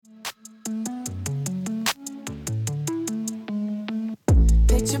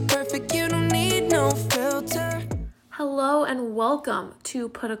picture perfect, you don't need no filter. Hello and welcome to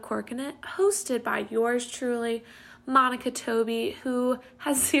Put a Cork in It, hosted by yours truly, Monica Toby, who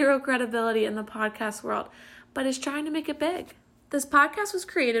has zero credibility in the podcast world, but is trying to make it big. This podcast was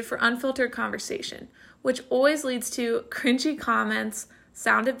created for unfiltered conversation, which always leads to cringy comments,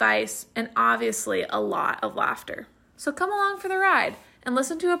 sound advice, and obviously a lot of laughter. So come along for the ride and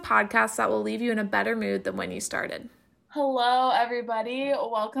listen to a podcast that will leave you in a better mood than when you started. Hello, everybody.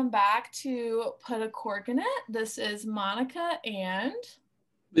 Welcome back to Put a Cork in It. This is Monica and...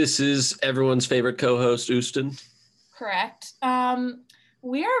 This is everyone's favorite co-host, Houston. Correct.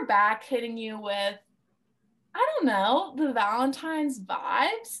 We are back hitting you with, I don't know, the Valentine's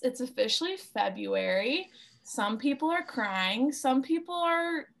vibes. It's officially February. Some people are crying. Some people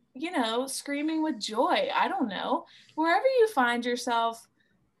are, screaming with joy. I don't know. Wherever you find yourself,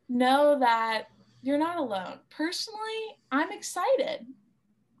 know that you're not alone. Personally, I'm excited.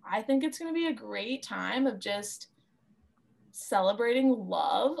 I think it's going to be a great time of just celebrating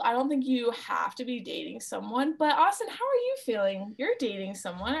love. I don't think you have to be dating someone, but Austin, how are you feeling? You're dating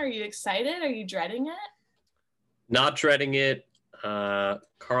someone. Are you excited? Are you dreading it? Not dreading it.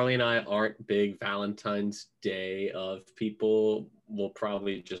 Carly and I aren't big Valentine's Day of people. We'll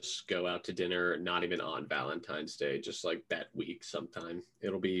probably just go out to dinner, not even on Valentine's Day, just like that week sometime.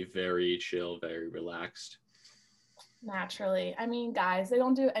 It'll be very chill, very relaxed. Naturally. I mean, guys, they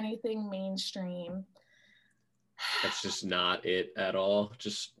don't do anything mainstream. That's just not it at all.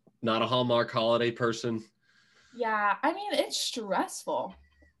 Just not a Hallmark holiday person. Yeah, I mean, it's stressful.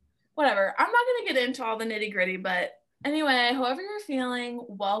 Whatever. I'm not going to get into all the nitty gritty, but anyway, however you're feeling,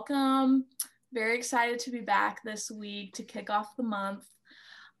 welcome. Very excited to be back this week to kick off the month.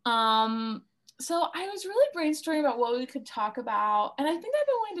 So I was really brainstorming about what we could talk about, and I think I've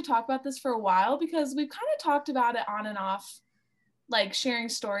been wanting to talk about this for a while because we've kind of talked about it on and off, like sharing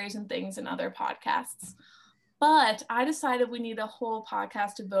stories and things in other podcasts. But I decided we need a whole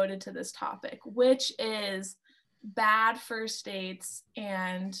podcast devoted to this topic, which is bad first dates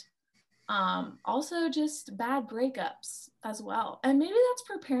and also just bad breakups as well. And maybe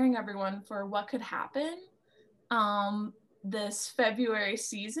that's preparing everyone for what could happen this February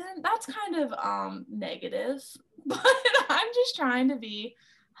season. That's kind of negative, but I'm just trying to be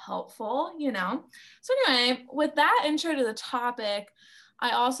helpful, So anyway, with that intro to the topic,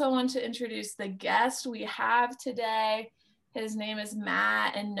 I also want to introduce the guest we have today. His name is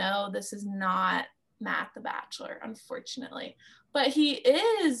Matt, and no, this is not Matt the Bachelor, unfortunately, but he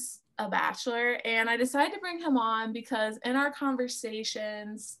is a bachelor, and I decided to bring him on because in our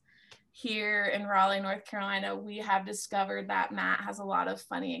conversations here in Raleigh, North Carolina, we have discovered that Matt has a lot of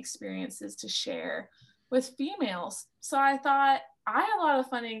funny experiences to share with females. So I thought I have a lot of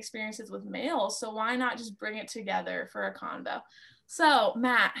funny experiences with males, so why not just bring it together for a convo? So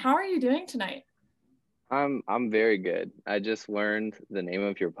Matt, how are you doing tonight? I'm very good. I just learned the name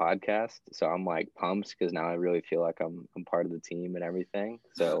of your podcast, so I'm like pumped because now I really feel like I'm part of the team and everything.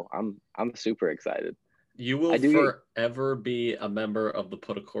 So I'm super excited. You will forever be a member of the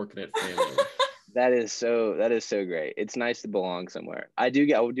Put a Cork in It family. That is so great. It's nice to belong somewhere. I do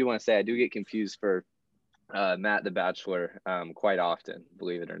want to say I do get confused for Matt the Bachelor quite often,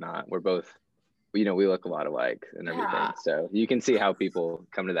 believe it or not. We're both, we look a lot alike and everything. Yeah. So you can see how people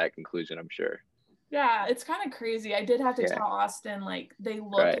come to that conclusion, I'm sure. Yeah, it's kind of crazy. I did have to tell Austin, like, they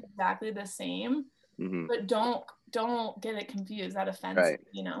look exactly the same, but don't get it confused. That offends,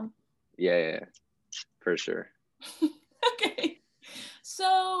 Yeah, for sure. Okay.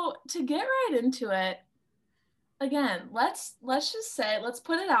 So to get right into it, again, let's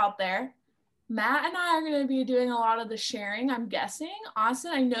put it out there. Matt and I are going to be doing a lot of the sharing, I'm guessing.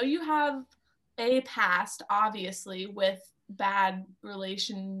 Austin, I know you have a past, obviously, with bad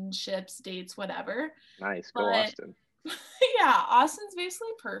relationships, dates, whatever. Nice. Go Austin. Yeah, Austin's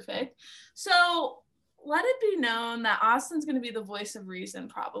basically perfect. So let it be known that Austin's going to be the voice of reason,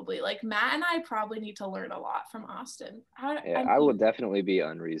 probably. Like, Matt and I probably need to learn a lot from Austin. I will definitely be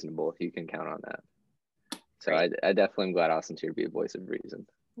unreasonable. You can count on that. So I definitely am glad Austin's here to be a voice of reason.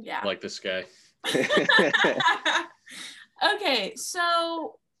 Yeah. Like this guy. Okay,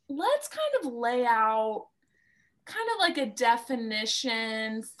 so let's kind of lay out kind of like a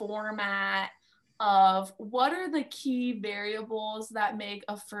definition format of what are the key variables that make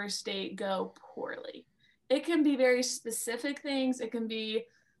a first date go poorly. It can be very specific things. It can be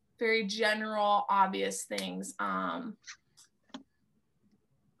very general, obvious things. I'm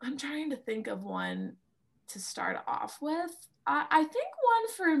trying to think of one to start off with. I think one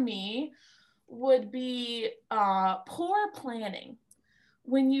for me would be poor planning.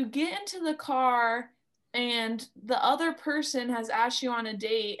 When you get into the car and the other person has asked you on a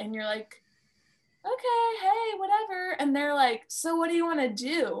date and you're like, okay, hey, whatever. And they're like, so what do you want to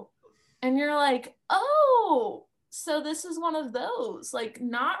do? And you're like, oh, so this is one of those, like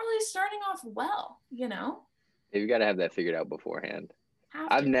not really starting off well, you know? You've got to have that figured out beforehand.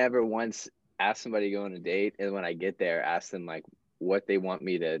 I've never once asked somebody to go on a date, and when I get there, ask them like what they want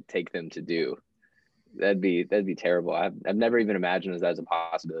me to take them to do. That'd be terrible. I've never even imagined that as a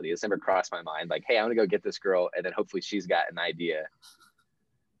possibility. It's never crossed my mind. Like, hey, I'm gonna go get this girl, and then hopefully she's got an idea.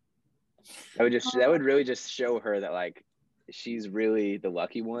 That would really just show her that like she's really the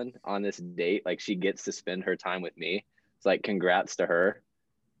lucky one on this date. Like she gets to spend her time with me. It's like congrats to her.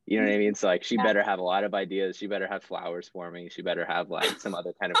 You know what I mean? So like she better have a lot of ideas. She better have flowers for me. She better have like some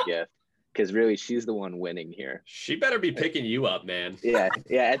other kind of gift. Because really, she's the one winning here. She better be picking you up, man. Yeah.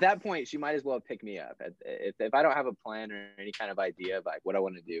 At that point, she might as well pick me up. If I don't have a plan or any kind of idea of like what I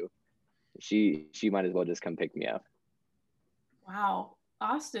want to do, she might as well just come pick me up. Wow,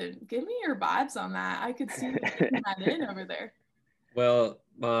 Austin, give me your vibes on that. I could see you putting that in over there. Well,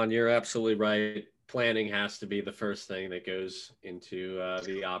 Mon, you're absolutely right. Planning has to be the first thing that goes into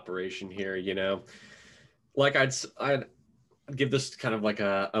the operation here. You know, like I'd give this kind of like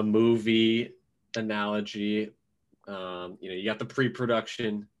a movie analogy. You know, you got the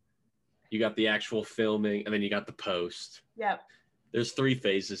pre-production, you got the actual filming, and then you got the post. Yep. There's 3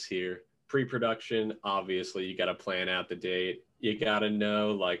 phases here. Pre-production, obviously, you got to plan out the date. You got to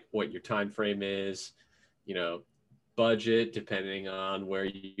know like what your time frame is, you know, budget, depending on where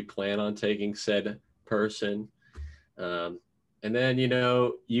you plan on taking said person. And then, you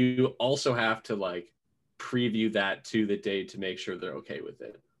know, you also have to like preview that to the date to make sure they're okay with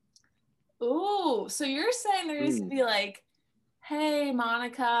it. Ooh, so you're saying there needs to be like, hey,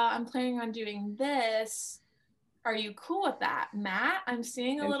 Monica, I'm planning on doing this. Are you cool with that? Matt, I'm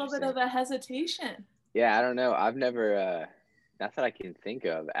seeing a little bit of a hesitation. Yeah, I don't know. I've never, not that I can think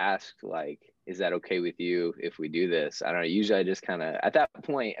of, asked like, is that okay with you if we do this? I don't know. Usually I just kind of, at that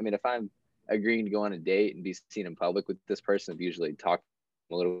point, I mean, if I'm agreeing to go on a date and be seen in public with this person, I've usually talked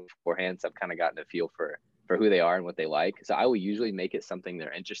a little beforehand. So I've kind of gotten a feel for who they are and what they like. So I will usually make it something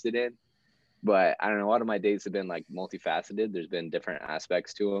they're interested in. But I don't know, a lot of my dates have been like multifaceted. There's been different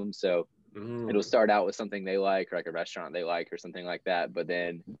aspects to them. So it'll start out with something they like, or like a restaurant they like or something like that. But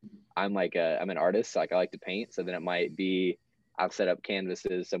then I'm an artist, so like I like to paint. So then it might be I'll set up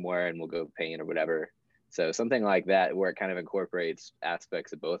canvases somewhere and we'll go paint or whatever. So something like that where it kind of incorporates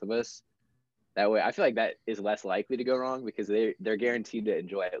aspects of both of us. That way I feel like that is less likely to go wrong because they're guaranteed to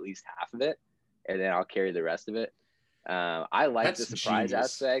enjoy at least half of it. And then I'll carry the rest of it. I like the surprise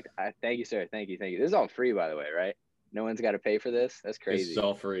aspect. Thank you, sir. Thank you. This is all free, by the way, right? No one's got to pay for this. That's crazy. This is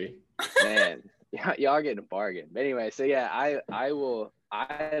all free. Man, y'all are getting a bargain. But anyway, so yeah, I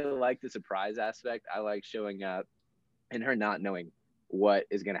like the surprise aspect. I like showing up and her not knowing what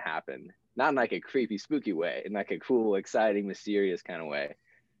is going to happen. Not in like a creepy, spooky way, in like a cool, exciting, mysterious kind of way.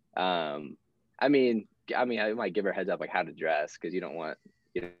 I mean, I might give her a heads up like how to dress because you don't want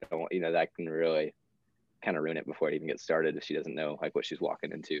that can really kind of ruin it before it even gets started if she doesn't know like what she's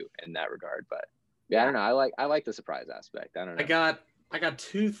walking into in that regard. But yeah, I don't know. I like the surprise aspect. I don't know. I got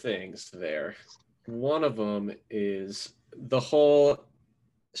 2 things there. One of them is the whole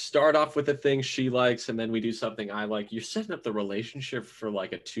start off with the thing she likes and then we do something I like. You're setting up the relationship for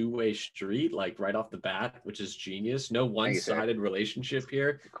like a 2-way street, like right off the bat, which is genius. No one-sided relationship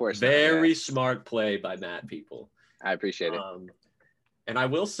here. Of course. Very smart play by Matt, people. I appreciate it. And I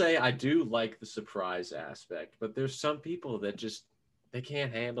will say I do like the surprise aspect, but there's some people that just they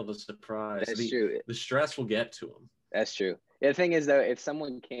can't handle the surprise. That's true. The stress will get to them. That's true. Yeah, the thing is though, if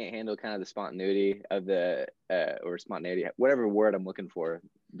someone can't handle kind of the spontaneity of the or spontaneity, whatever word I'm looking for,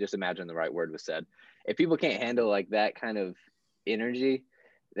 just imagine the right word was said. If people can't handle like that kind of energy,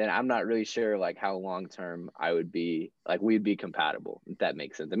 then I'm not really sure like how long term I would be like we'd be compatible, if that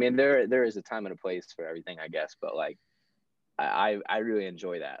makes sense. I mean, there is a time and a place for everything, I guess, but like I really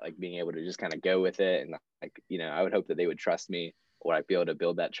enjoy that, like being able to just kind of go with it. And like, you know, I would hope that they would trust me or I'd be able to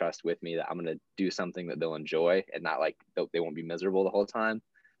build that trust with me that I'm going to do something that they'll enjoy and not like they won't be miserable the whole time.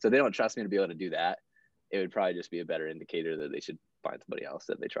 So if they don't trust me to be able to do that, it would probably just be a better indicator that they should find somebody else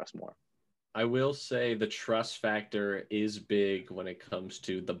that they trust more. I will say the trust factor is big when it comes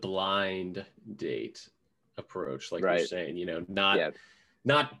to the blind date approach. Like you're saying, you know,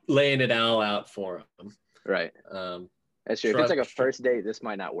 not laying it all out for them. Right. That's true. If it's like a first date, this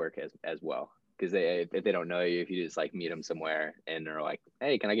might not work as well because if they don't know you, if you just like meet them somewhere and they're like,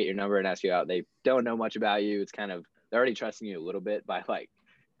 hey, can I get your number and ask you out? They don't know much about you. It's kind of, they're already trusting you a little bit by like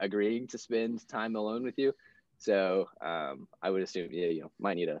agreeing to spend time alone with you. So I would assume, yeah,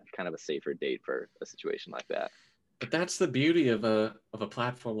 might need a kind of a safer date for a situation like that. But that's the beauty of a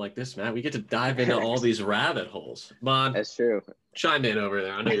platform like this, Matt. We get to dive into all these rabbit holes. Mon, That's true. chime in over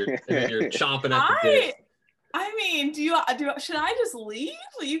there. I know you're chomping at the bit. I mean, should I just leave?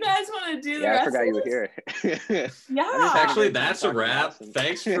 You guys want to do the Yeah, rest I forgot of you were this? here. Yeah. Actually, that's a wrap. Awesome.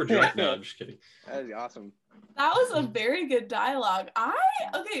 Thanks for joining. No, I'm just kidding. That was awesome. That was a very good dialogue.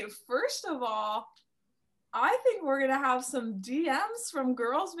 Okay, first of all, I think we're going to have some DMs from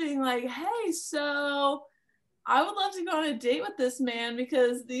girls being like, hey, so I would love to go on a date with this man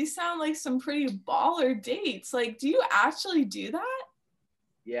because these sound like some pretty baller dates. Like, do you actually do that?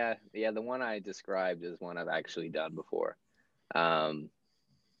 Yeah. The one I described is one I've actually done before.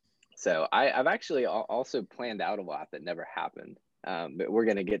 So I've actually also planned out a lot that never happened. But we're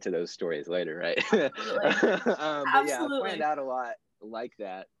going to get to those stories later, right? Absolutely. But yeah, I've planned out a lot like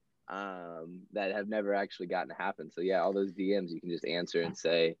that that have never actually gotten to happen. So yeah, all those DMs you can just answer and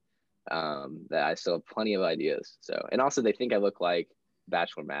say that I still have plenty of ideas. So, and also they think I look like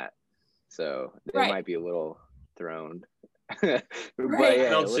Bachelor Matt. So they might be a little thrown. But I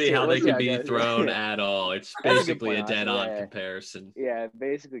don't see how they could be thrown at all. It's basically a dead-on comparison. Yeah,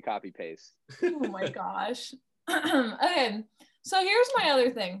 basically copy paste. Oh my gosh. Okay, so here's my other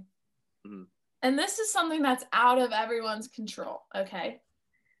thing. Mm-hmm. And this is something that's out of everyone's control, okay?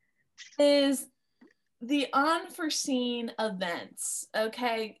 Is the unforeseen events,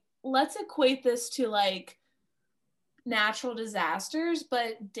 okay? Let's equate this to like natural disasters,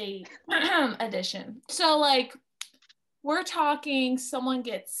 but date edition. So like, we're talking someone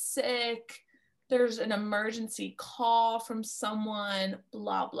gets sick, there's an emergency call from someone,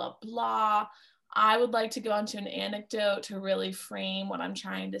 blah, blah, blah. I would like to go into an anecdote to really frame what I'm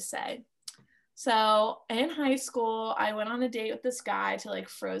trying to say. So in high school, I went on a date with this guy to like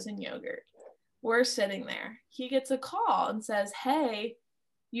frozen yogurt. We're sitting there. He gets a call and says, hey,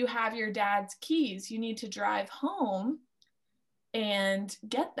 you have your dad's keys. You need to drive home and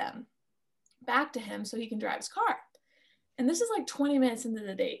get them back to him so he can drive his car. And this is like 20 minutes into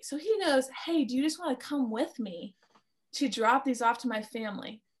the date. So he goes, hey, do you just want to come with me to drop these off to my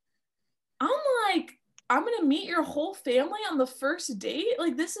family? I'm like, I'm going to meet your whole family on the first date?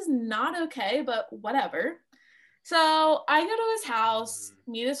 Like, this is not okay, but whatever. So I go to his house,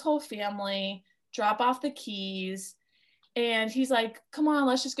 meet his whole family, drop off the keys. And he's like, come on,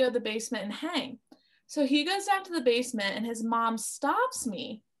 let's just go to the basement and hang. So he goes down to the basement and his mom stops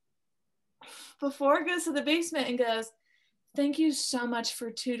me before it goes to the basement and goes, thank you so much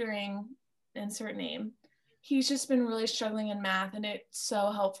for tutoring, insert name. He's just been really struggling in math and it's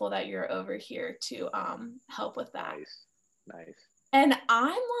so helpful that you're over here to help with that. Nice. And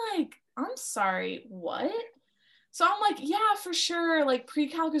I'm like, I'm sorry, what? So I'm like, yeah, for sure. Like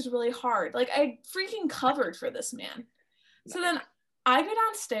pre-calc is really hard. Like I freaking covered for this man. So then I go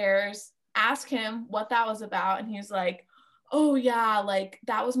downstairs, ask him what that was about. And he's like, oh yeah, like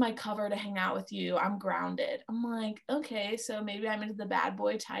that was my cover to hang out with you. I'm grounded. I'm like, okay, so maybe I'm into the bad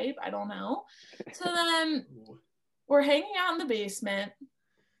boy type. I don't know. So then we're hanging out in the basement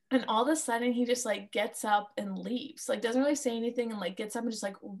and all of a sudden he just like gets up and leaves, like doesn't really say anything and like gets up and just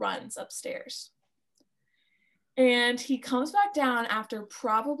like runs upstairs. And he comes back down after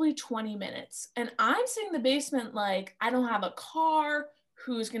probably 20 minutes. And I'm sitting in the basement like, I don't have a car.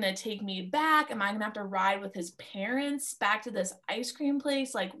 Who's going to take me back? Am I going to have to ride with his parents back to this ice cream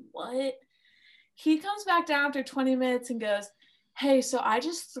place? Like, what? He comes back down after 20 minutes and goes, hey, so I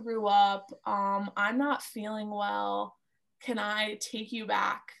just threw up. I'm not feeling well. Can I take you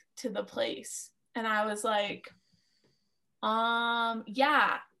back to the place? And I was like,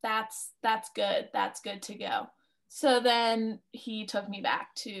 yeah, that's good. That's good to go. So then he took me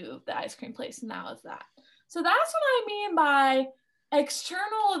back to the ice cream place and that was that. So that's what I mean by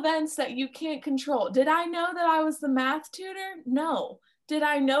external events that you can't control. Did I know that I was the math tutor? No. Did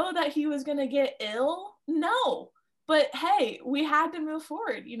I know that he was going to get ill? No. But hey, we had to move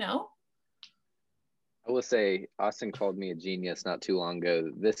forward, you know? I will say, Austin called me a genius not too long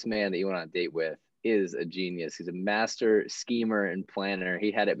ago. This man that you went on a date with is a genius. He's a master schemer and planner.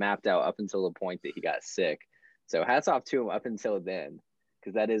 He had it mapped out up until the point that he got sick. So hats off to him up until then,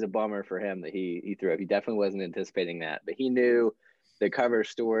 because that is a bummer for him that he threw up. He definitely wasn't anticipating that, but he knew the cover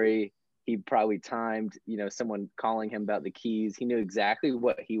story. He probably timed, someone calling him about the keys. He knew exactly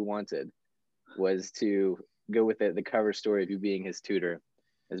what he wanted was to go with the cover story of you being his tutor.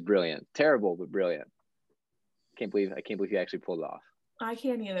 It's brilliant. Terrible, but brilliant. I can't believe he actually pulled it off. I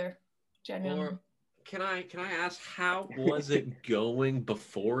can't either. Genuinely. Or can I ask, how was it going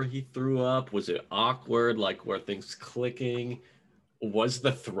before he threw up? Was it awkward? Like, were things clicking? was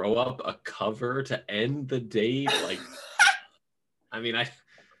the throw up a cover to end the date? Like, I mean,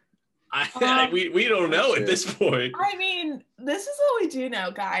 we don't know at this point. I mean, this is what we do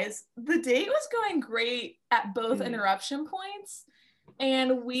know, guys. The date was going great at both interruption points,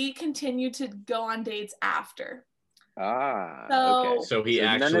 and we continued to go on dates after. Okay. So he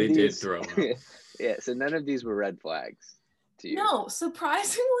actually did throw up. Yeah, so none of these were red flags to you. No,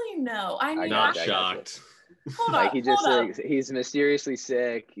 surprisingly, no. I mean, Not shocked. Hold like up, he just hold like, he's mysteriously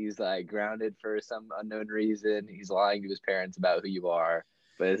sick. He's like grounded for some unknown reason. He's lying to his parents about who you are.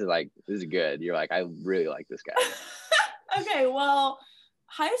 But this is good. You're like, I really like this guy. Okay, well,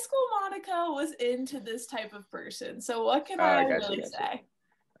 high school Monica was into this type of person. So what can I really say?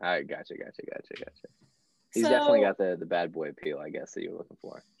 All right, gotcha. He's definitely got the bad boy appeal, I guess, that you're looking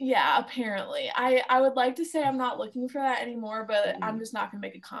for. Yeah, apparently. I would like to say I'm not looking for that anymore, but I'm just not going to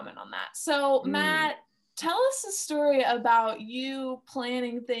make a comment on that. So, Matt, tell us a story about you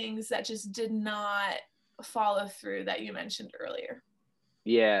planning things that just did not follow through that you mentioned earlier.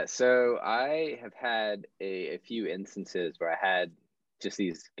 Yeah, so I have had a few instances where I had just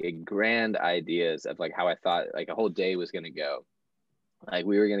these grand ideas of like how I thought like a whole day was going to go. Like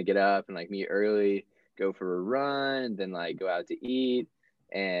we were going to get up and like meet early, go for a run, and then like go out to eat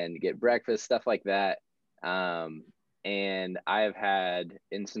and get breakfast, stuff like that. And I've had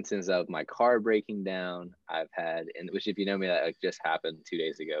instances of my car breaking down. I've had, which if you know me, that like just happened 2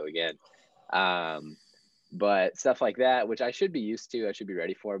 days ago again. But stuff like that, which I should be used to, I should be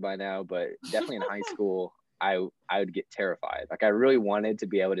ready for by now. But definitely in high school, I would get terrified. Like I really wanted to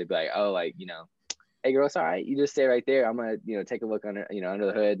be able to be like, oh, like, you know, hey girl, it's all right. You just stay right there. I'm gonna, you know, take a look under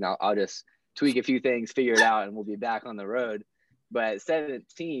the hood, and I'll just tweak a few things, figure it out, and we'll be back on the road. But at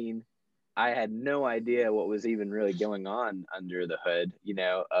 17, I had no idea what was even really going on under the hood, you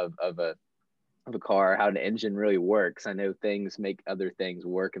know, of a car, how the engine really works. I know things make other things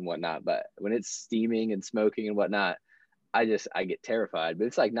work and whatnot, but when it's steaming and smoking and whatnot, I get terrified. But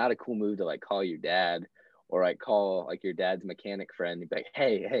it's like not a cool move to like call your dad or like call like your dad's mechanic friend and be like,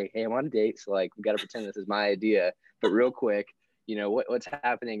 hey, I'm on a date, so like we got to pretend this is my idea, but real quick, you know, what's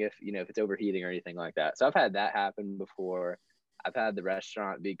happening if, you know, if it's overheating or anything like that. So I've had that happen before. I've had the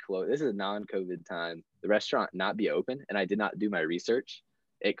restaurant be closed. This is a non-COVID time. The restaurant not be open, and I did not do my research.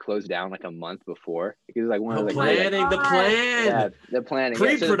 It closed down like a month before. It was like one of the planning. Yeah, the planning.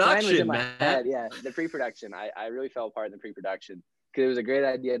 Pre-production, Matt. Yeah, the pre-production. I really fell apart in the pre-production because it was a great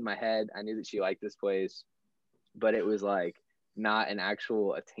idea in my head. I knew that she liked this place, but it was like not an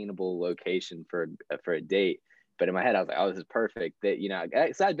actual attainable location for a date. But in my head, I was like, oh, this is perfect. That, you know,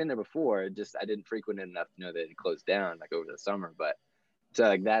 because I'd been there before, just I didn't frequent it enough to know that it closed down like over the summer. But so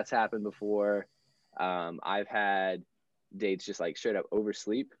like that's happened before. I've had dates just like straight up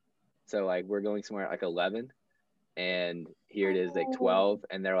oversleep. So like we're going somewhere at like 11, and here it is like 12,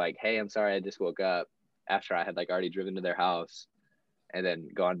 and they're like, hey, I'm sorry, I just woke up, after I had like already driven to their house and then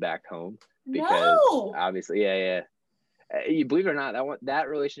gone back home because obviously, yeah. You believe it or not, that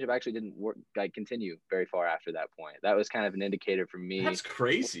relationship actually didn't work, like continue very far after that point. That was kind of an indicator for me. That's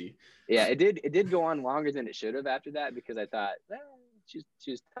crazy. Yeah, it did go on longer than it should have after that, because I thought, well,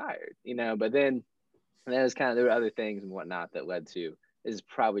 she was tired, you know. But then there were other things and whatnot that led to, this is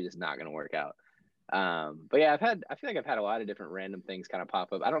probably just not going to work out. But yeah, I feel like I've had a lot of different random things kind of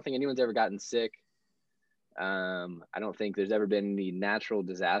pop up. I don't think anyone's ever gotten sick. I don't think there's ever been any natural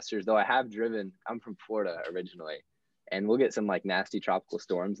disasters, though I have driven. I'm from Florida originally, and we'll get some like nasty tropical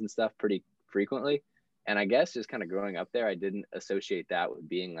storms and stuff pretty frequently. And I guess just kind of growing up there, I didn't associate that with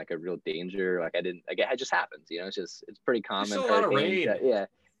being like a real danger. Like it just happens, you know, it's pretty common. There's a lot of rain. Yeah.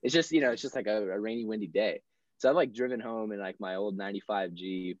 It's just, you know, it's just like a rainy, windy day. So I've like driven home in like my old 95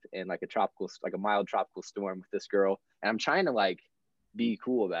 Jeep in like a mild tropical storm with this girl. And I'm trying to like be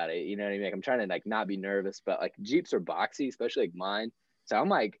cool about it. You know what I mean? Like, I'm trying to like not be nervous, but like Jeeps are boxy, especially like mine. So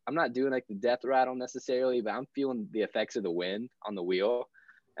I'm not doing like the death rattle necessarily, but I'm feeling the effects of the wind on the wheel.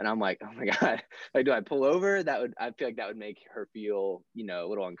 And I'm like, oh my God, like, do I pull over? I feel like that would make her feel, you know, a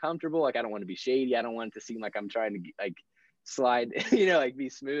little uncomfortable. Like, I don't want to be shady. I don't want it to seem like I'm trying to like slide, you know, like be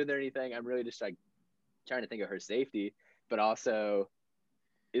smooth or anything. I'm really just like trying to think of her safety, but also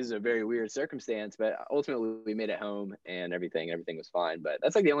is a very weird circumstance. But ultimately we made it home and everything was fine. But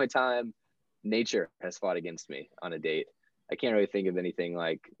that's like the only time nature has fought against me on a date. I can't really think of anything.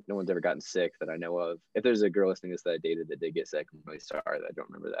 Like, no one's ever gotten sick that I know of. If there's a girl listening to this that I dated that did get sick, I'm really sorry that I don't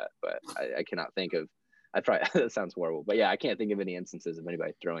remember that. But I cannot think of, that sounds horrible. But yeah, I can't think of any instances of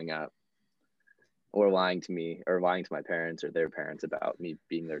anybody throwing up or lying to me or lying to my parents or their parents about me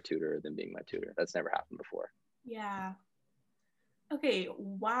being their tutor or them being my tutor. That's never happened before. Yeah. Okay,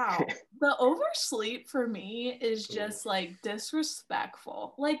 wow. The oversleep for me is just like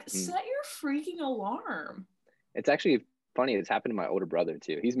disrespectful. Like, set your freaking alarm. It's actually funny. It's happened to my older brother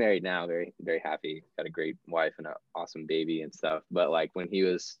too. He's married now, very, very happy, got a great wife and an awesome baby and stuff. But like when he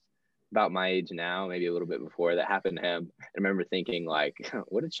was about my age now, maybe a little bit before, that happened to him. I remember thinking like,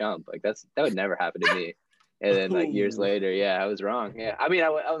 what a chump. Like that would never happen to me. And then like years later, yeah, I was wrong. Yeah. I mean, I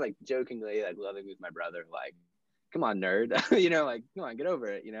was like jokingly like loving with my brother, like, come on, nerd, you know, like, come on, get over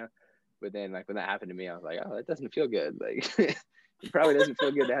it, you know? But then like when that happened to me, I was like, oh, that doesn't feel good. Like it probably doesn't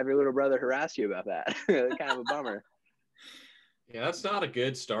feel good to have your little brother harass you about that. Kind of a bummer. Yeah, that's not a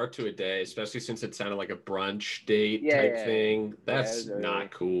good start to a day, especially since it sounded like a brunch date type thing. That's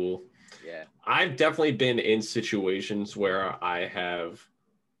not cool. Yeah. I've definitely been in situations where I have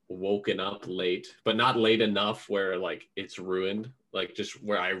woken up late, but not late enough where like it's ruined, like just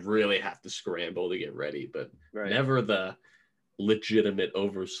where I really have to scramble to get ready, but never the legitimate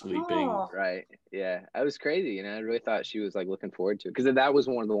oversleeping. Right. Yeah. I was crazy. You know, I really thought she was like looking forward to it because that was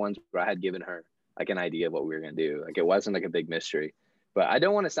one of the ones where I had given her like an idea of what we were going to do. Like it wasn't like a big mystery, but I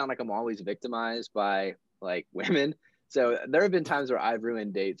don't want to sound like I'm always victimized by like women. So there have been times where I've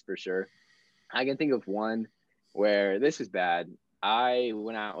ruined dates for sure. I can think of one where this is bad. I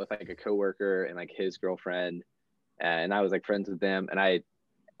went out with like a coworker and like his girlfriend, and I was like friends with them. And I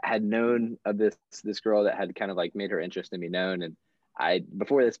had known of this girl that had kind of like made her interest in me known. And I,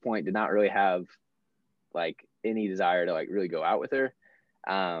 before this point, did not really have like any desire to like really go out with her.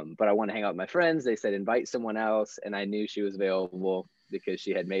 But I want to hang out with my friends. They said invite someone else, and I knew she was available because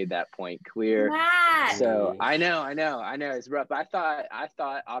she had made that point clear. Matt. So I know it's rough. But I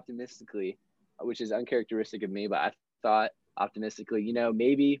thought optimistically, which is uncharacteristic of me, but I thought optimistically, you know,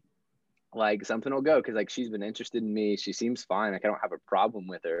 maybe like something will go because like she's been interested in me. She seems fine. Like I don't have a problem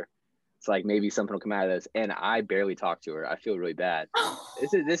with her. It's like maybe something will come out of this. And I barely talked to her. I feel really bad.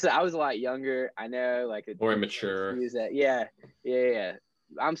 This is I was a lot younger. I know, like more immature. Yeah.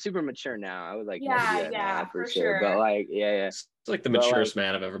 I'm super mature now. I was like, for sure. But like, yeah. It's like the maturest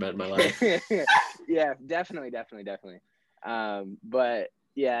man I've ever met in my life. Yeah, definitely. But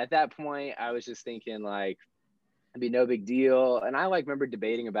yeah, at that point, I was just thinking like, it'd be no big deal. And I like remember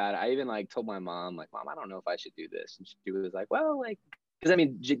debating about it. I even like told my mom, like, Mom, I don't know if I should do this. And she was like, well, like, because I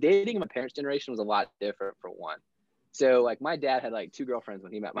mean, dating in my parents' generation was a lot different for one. So like my dad had like 2 girlfriends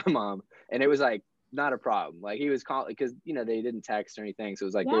when he met my mom, and it was like not a problem. Like he was calling because, you know, they didn't text or anything. So it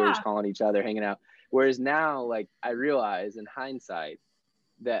was like they were just calling each other, hanging out. Whereas now, like I realize in hindsight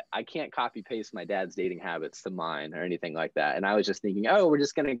that I can't copy paste my dad's dating habits to mine or anything like that. And I was just thinking, oh, we're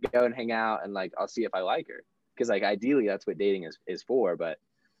just going to go and hang out and like, I'll see if I like her. Because like ideally that's what dating is for, but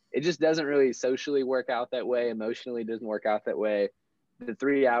it just doesn't really socially work out that way. Emotionally doesn't work out that way. The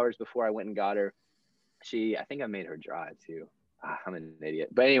 3 hours before I went and got her, I think I made her drive too. I'm an idiot.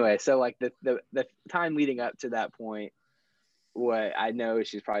 But anyway, so like the time leading up to that point, what I know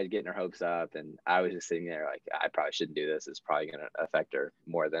she's probably getting her hopes up, and I was just sitting there like, I probably shouldn't do this. It's probably going to affect her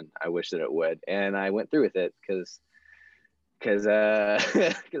more than I wish that it would. And I went through with it because I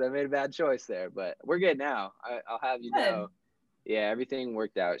made a bad choice there, but we're good now. I'll have you know. Yeah, everything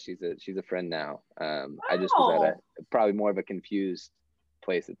worked out. She's a friend now. I just was at a probably more of a confused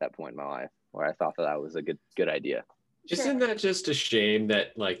place at that point in my life where I thought that was a good idea. Isn't that just a shame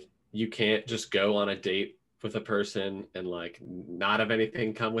that like you can't just go on a date with a person and like not have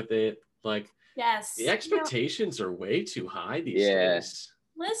anything come with it? Like, yes, the expectations are way too high these days.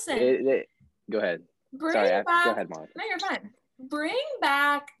 Listen, go ahead. Go ahead, Molly. No, you're fine. Bring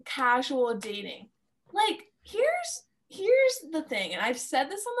back casual dating. Like, here's the thing, and I've said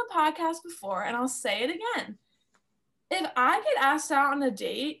this on the podcast before, and I'll say it again. If I get asked out on a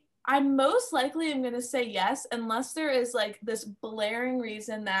date, I most likely am going to say yes, unless there is like this blaring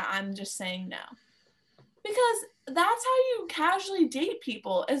reason that I'm just saying no. Because that's how you casually date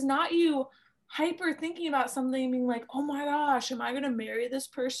people, is not you hyper thinking about something and being like, oh my gosh, am I going to marry this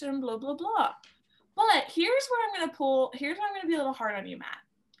person, blah, blah, blah. But here's where I'm going to be a little hard on you, Matt.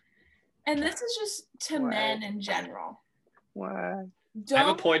 And this is just to men in general. Why? I have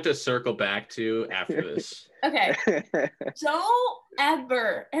a point to circle back to after this. Okay. Don't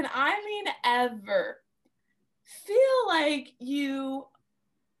ever, and I mean ever, feel like you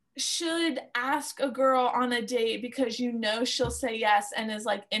should ask a girl on a date because you know she'll say yes and is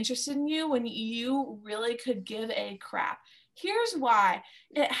like interested in you when you really could give a crap. Here's why.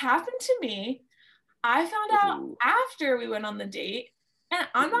 It happened to me. I found out after we went on the date, and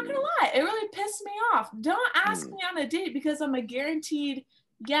I'm not gonna lie, it really pissed me off. Don't ask me on a date because I'm a guaranteed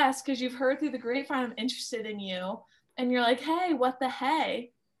yes, because you've heard through the grapevine I'm interested in you, and you're like, hey, what the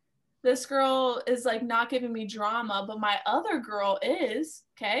hey? this girl is like not giving me drama, but my other girl is.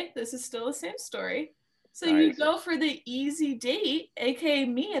 Okay, this is still the same story. So you Nice. go for the easy date, aka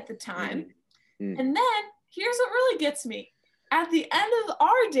me at the time. Mhm. And then here's what really gets me. At the end of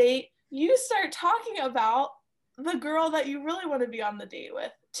our date, you start talking about the girl that you really want to be on the date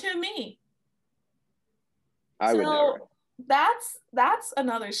with to me. I would never. That's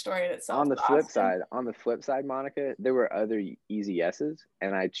another story in itself. On the flip side, Monica, there were other easy yeses,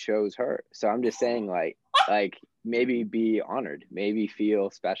 and I chose her. So I'm just saying, like maybe be honored, maybe feel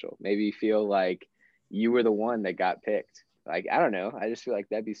special, maybe feel like you were the one that got picked. Like, I don't know. I just feel like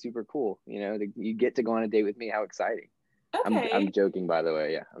that'd be super cool. You get to go on a date with me. How exciting. Okay. I'm joking, by the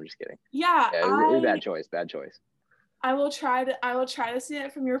way. Yeah, I'm just kidding. Yeah, it was a bad choice. I will try to see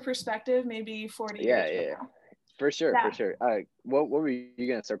it from your perspective, maybe 40 years from now. For sure. What were you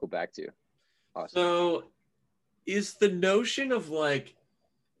gonna circle back to? Awesome. So is the notion of like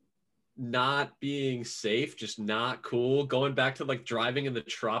not being safe just not cool? Going back to like driving in the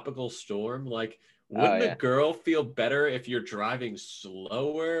tropical storm, like wouldn't a girl feel better if you're driving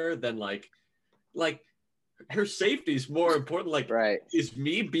slower than like her safety is more important? Like, right. Is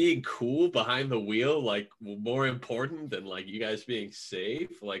me being cool behind the wheel like more important than like you guys being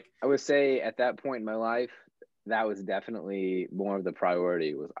safe? Like, I would say at that point in my life, that was definitely more of the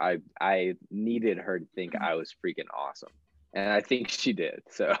priority. Was I needed her to think I was freaking awesome, and I think she did.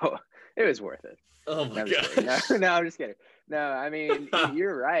 So it was worth it. Oh my god! No, I'm just kidding. No, I mean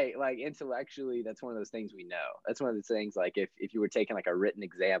you're right. Like intellectually, that's one of those things we know. That's one of the things. Like if you were taking like a written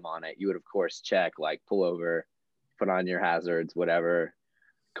exam on it, you would of course check like pull over, put on your hazards, whatever.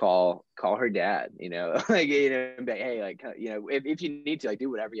 Call her dad, like, hey, like, if you need to, like, do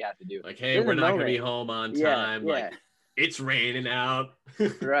whatever you have to do. Like, hey, we're not gonna be home on time. Yeah. Like, it's raining out.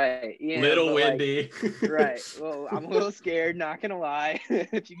 Right. Little windy. Like, right. Well, I'm a little scared, not gonna lie.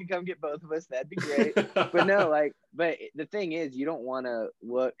 If you could come get both of us, that'd be great. But no, but the thing is, you don't want to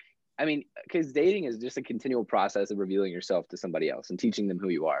look. I mean, because dating is just a continual process of revealing yourself to somebody else and teaching them who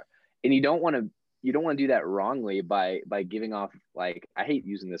you are, and you don't want to do that wrongly by giving off, like, I hate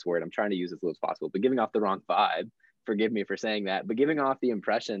using this word, I'm trying to use as little as possible, but giving off the wrong vibe, forgive me for saying that, but giving off the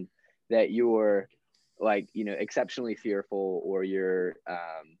impression that you're like, exceptionally fearful, or you're,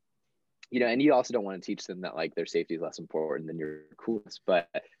 and you also don't want to teach them that like their safety is less important than your coolness. But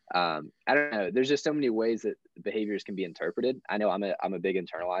I don't know, there's just so many ways that behaviors can be interpreted. I know I'm a big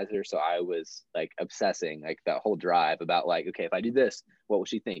internalizer, so I was like obsessing like that whole drive about like, okay, if I do this, what will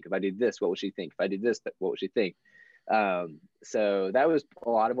she think? If I do this, what will she think? If I do this, what will she think? So that was a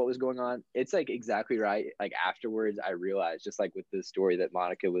lot of what was going on. It's like exactly right. Like afterwards, I realized, just like with the story that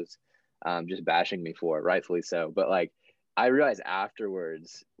Monica was just bashing me for, rightfully so, but like I realized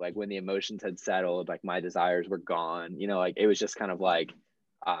afterwards, like when the emotions had settled, like my desires were gone, like it was just kind of like,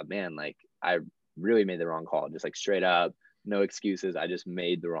 man, like I really made the wrong call, just like straight up, no excuses. I just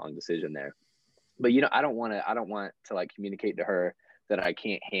made the wrong decision there. But I don't want to like communicate to her that I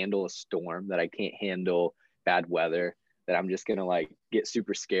can't handle a storm, that I can't handle bad weather, that I'm just gonna like get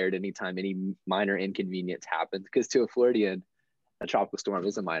super scared anytime any minor inconvenience happens. Because to a Floridian, a tropical storm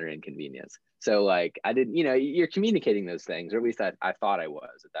is a minor inconvenience. So like I didn't, you're communicating those things, or at least I thought I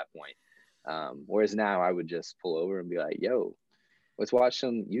was at that point. Whereas now I would just pull over and be like, yo, let's watch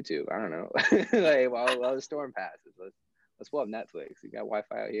some YouTube. I don't know. Like while the storm passes, let's pull up Netflix. You got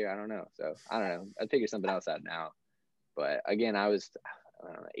Wi-Fi out here? I don't know. So I don't know. I'd figure something else out now. But again, I was,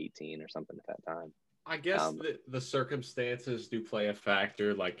 I don't know, 18 or something at that time. I guess the circumstances do play a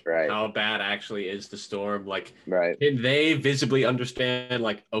factor, like right. How bad actually is the storm? Like, right. Can they visibly understand,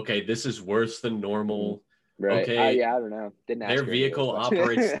 like, okay, this is worse than normal? Right. Okay. Yeah, I don't know. Didn't ask their vehicle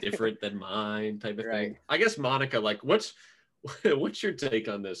operates different than mine, type of right. thing. I guess, Monica, like, what's your take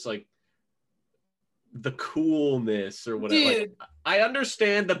on this? Like, the coolness or whatever. Like, I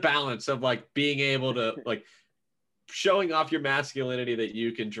understand the balance of like being able to like showing off your masculinity, that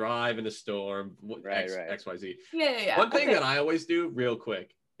you can drive in a storm, XYZ. Yeah. One thing that I always do real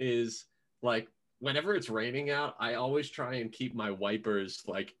quick is like whenever it's raining out, I always try and keep my wipers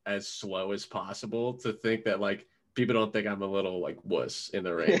like as slow as possible to think that like people don't think I'm a little like wuss in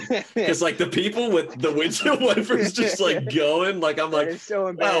the rain. Because like the people with the windshield wipers just like going, like I'm like, so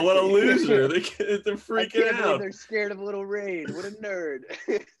wow, what a loser. They're freaking out. They're scared of a little rain. What a nerd.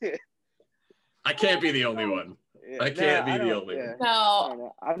 I can't be the only one. I can't be the only one.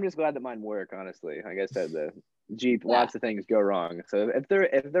 No. I'm just glad that mine work, honestly. Like I said, the Jeep, lots of things go wrong. So if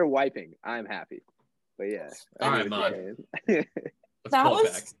they're wiping, I'm happy. But yeah. All right, Mon. That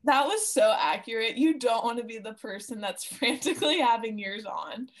was so accurate. You don't want to be the person that's frantically having yours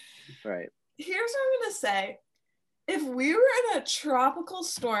on. Right. Here's what I'm gonna say. if we were in a tropical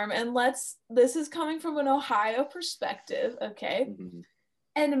storm, and this is coming from an Ohio perspective, okay? Mhm.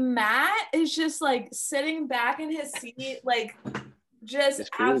 And Matt is just like sitting back in his seat, like just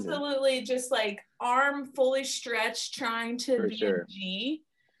cruising. absolutely just like arm fully stretched, trying to For be sure. a G.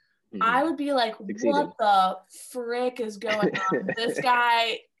 Mhm. I would be like, Succeeding. what the frick is going on? This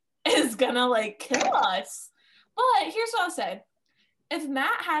guy is gonna like kill us. But here's what I'll say. If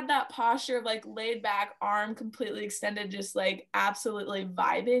Matt had that posture of like laid back, arm completely extended, just like absolutely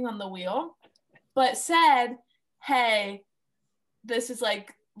vibing on the wheel, but said, hey, this is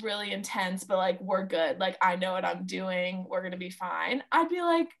like really intense, but like we're good. Like I know what I'm doing. We're gonna be fine. I'd be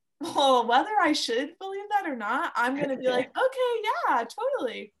like, well, whether I should believe that or not, I'm gonna be like, okay, yeah,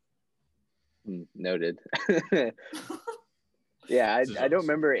 totally. Noted. Yeah, This is I don't awesome.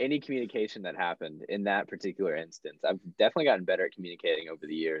 remember any communication that happened in that particular instance. I've definitely gotten better at communicating over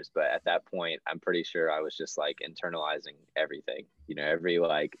the years, but at that point, I'm pretty sure I was just like internalizing everything. You know, every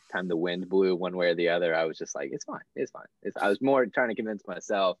like time the wind blew one way or the other, I was just like, it's fine, it's fine. I was more trying to convince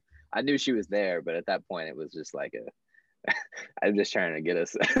myself. I knew she was there, but at that point, it was just like I'm just trying to get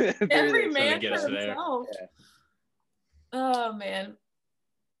us through Every this. man get for us there. himself. Yeah. Oh man.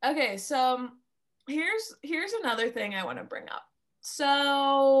 Okay, so here's another thing I want to bring up.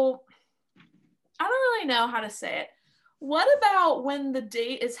 So I don't really know how to say it. What about when the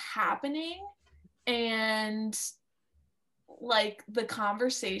date is happening and like the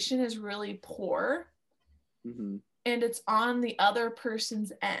conversation is really poor Mhm. and it's on the other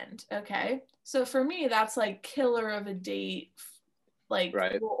person's end? Okay, so for me that's like killer of a date, like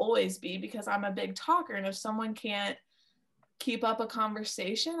Right. will always be, because I'm a big talker, and if someone can't keep up a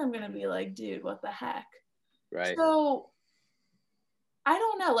conversation, I'm gonna be like, dude, what the heck? Right. So I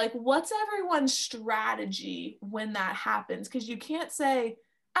don't know, like what's everyone's strategy when that happens? Because you can't say,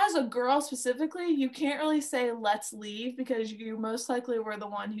 as a girl specifically, you can't really say let's leave because you most likely were the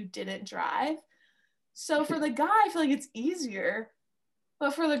one who didn't drive. So for the guy, I feel like it's easier.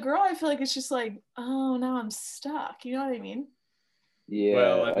 But for the girl, I feel like it's just like, oh, now I'm stuck. You know what I mean? Yeah.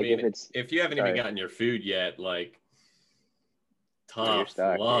 Well, I like mean, if it's if you haven't even sorry. gotten your food yet, like Yeah, you're tough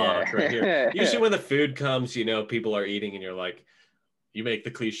stuck. luck right here. Yeah. Usually when the food comes, you know, people are eating and you're like, you make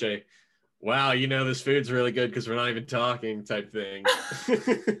the cliche, wow, you know, this food's really good because we're not even talking type thing.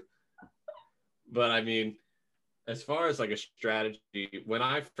 But I mean, as far as like a strategy, when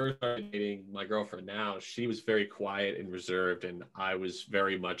I first started dating my girlfriend now, she was very quiet and reserved, and I was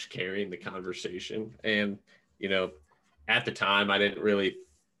very much carrying the conversation. And, you know, at the time, I didn't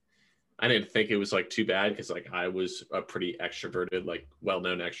think it was like too bad because like I was a pretty extroverted, like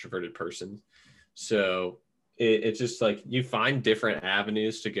well-known extroverted person. So it's just like you find different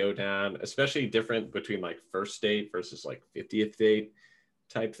avenues to go down, especially different between like first date versus like 50th date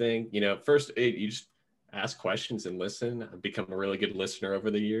type thing. You know, first date, you just ask questions and listen. I've become a really good listener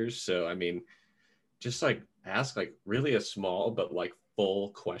over the years. So, I mean, just like ask like really a small but like full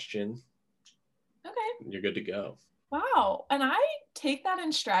question. Okay. You're good to go. Wow. And I take that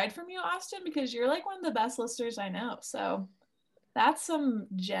in stride from you, Austin, because you're like one of the best listeners I know. So that's some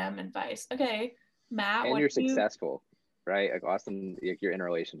gem advice. Okay, Matt, And what you're do you? successful, right? Like Austin, you're in a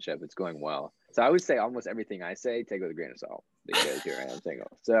relationship, it's going well. So I would say almost everything I say, take it with a grain of salt because here I am single.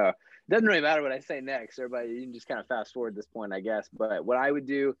 So it doesn't really matter what I say next. Everybody, you can just kind of fast forward this point, I guess. But what I would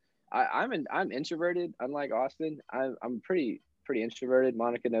do, I'm introverted, unlike Austin. I'm pretty introverted.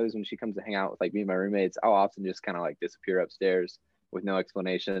 Monica knows when she comes to hang out with like me and my roommates, I'll often just kind of like disappear upstairs with no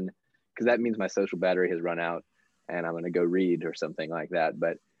explanation because that means my social battery has run out and I'm gonna go read or something like that.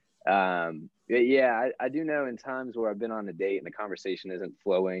 But yeah, I do know in times where I've been on a date and the conversation isn't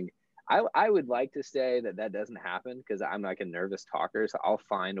flowing, I would like to say that doesn't happen because I'm like a nervous talker. So I'll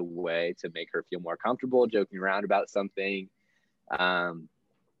find a way to make her feel more comfortable joking around about something.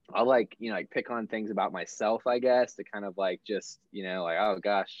 I'll like, you know, like pick on things about myself, I guess, to kind of like just, you know, like, oh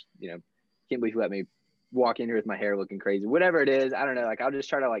gosh, you know, can't believe you let me walk in here with my hair looking crazy, whatever it is. I don't know. Like, I'll just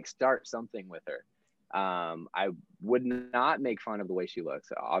try to like start something with her. I would not make fun of the way she looks.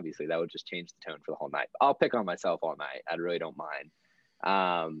 Obviously, that would just change the tone for the whole night. I'll pick on myself all night. I really don't mind.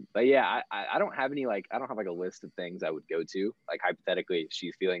 But yeah, I don't have any like I don't have like a list of things I would go to. Like hypothetically, if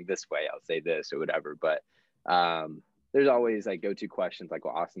she's feeling this way, I'll say this or whatever. But there's always like go-to questions, like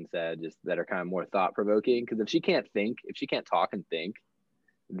what Austin said, just that are kind of more thought-provoking. Because if she can't talk and think,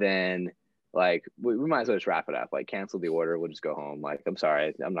 then like we might as well just wrap it up. Like cancel the order. We'll just go home. Like I'm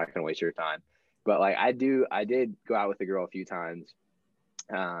sorry, I'm not gonna waste your time. But like I did go out with a girl a few times.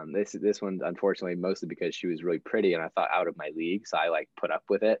 This one unfortunately mostly because she was really pretty and I thought out of my league, so I like put up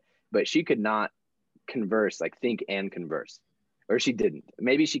with it. But she could not converse, like think and converse, or she didn't.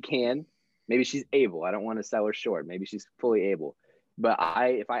 Maybe she can, Maybe she's able. I don't want to sell her short. Maybe she's fully able. But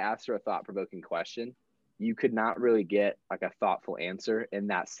if I asked her a thought-provoking question, you could not really get like a thoughtful answer in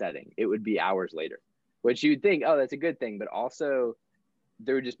that setting. It would be hours later, which you'd think, oh, that's a good thing. But also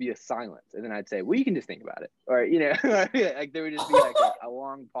there would just be a silence. And then I'd say, well, you can just think about it. Or, you know, like there would just be like a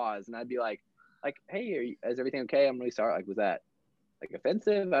long pause. And I'd be like, hey, is everything okay? I'm really sorry. Like, was that like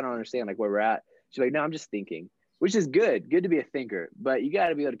offensive? I don't understand like where we're at. She's like, no, I'm just thinking, which is good to be a thinker, but you got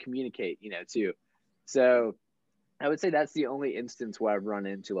to be able to communicate, you know, too. So I would say that's the only instance where I've run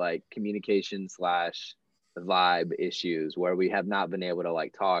into like communication / vibe issues where we have not been able to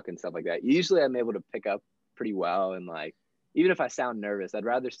like talk and stuff like that. Usually I'm able to pick up pretty well. And like, even if I sound nervous, I'd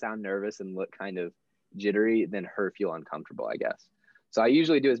rather sound nervous and look kind of jittery than her feel uncomfortable, I guess. So I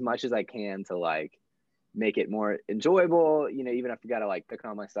usually do as much as I can to like make it more enjoyable, you know, even if I got to like pick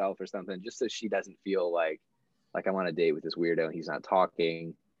on myself or something, just so she doesn't feel like I'm on a date with this weirdo and he's not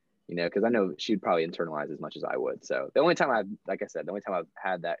talking, you know, because I know she'd probably internalize as much as I would. So the only time I've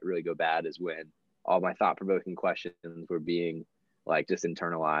had that really go bad is when all my thought-provoking questions were being like just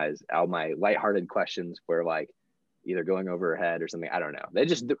internalized. All my lighthearted questions were like either going over her head or something. I don't know.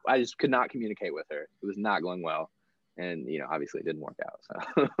 I just could not communicate with her. It was not going well. And, you know, obviously it didn't work out.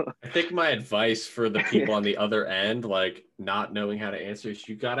 So I think my advice for the people on the other end, like not knowing how to answer, is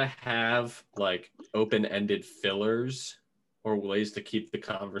you got to have like open-ended fillers or ways to keep the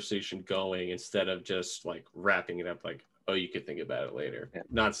conversation going instead of just like wrapping it up like, oh, you could think about it later. Yeah.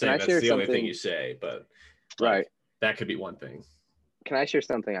 Not saying that's the only thing you say, but like, right. That could be one thing. Can I share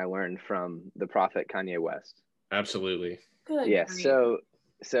something I learned from the prophet Kanye West? Absolutely. Good. Yeah.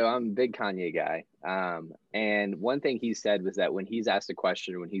 So I'm a big Kanye guy. And one thing he said was that when he's asked a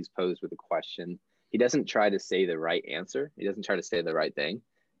question or when he's posed with a question, he doesn't try to say the right answer. He doesn't try to say the right thing,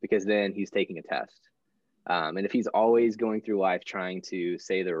 because then he's taking a test. And if he's always going through life trying to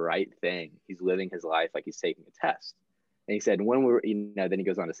say the right thing, he's living his life like he's taking a test. And he said, then he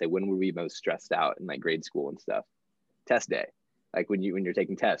goes on to say, when were we most stressed out in like grade school and stuff? Test day. Like when you're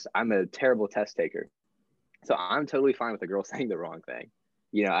taking tests. I'm a terrible test taker. So I'm totally fine with a girl saying the wrong thing.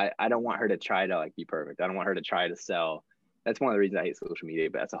 You know, I don't want her to try to like be perfect. I don't want her to try to sell. That's one of the reasons I hate social media,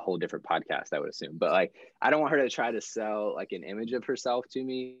 but that's a whole different podcast, I would assume. But like, I don't want her to try to sell like an image of herself to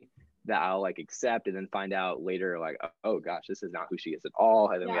me that I'll like accept and then find out later, like, oh gosh, this is not who she is at all.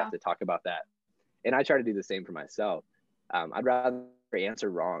 And then we have to talk about that. And I try to do the same for myself. I'd rather answer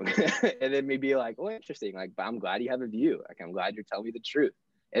wrong and then maybe like, oh, interesting. Like, but I'm glad you have a view. Like, I'm glad you're telling me the truth.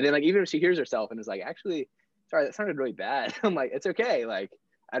 And then like, even if she hears herself and is like, actually, sorry, that sounded really bad. I'm like, it's okay. Like,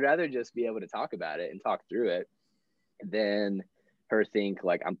 I'd rather just be able to talk about it and talk through it than her think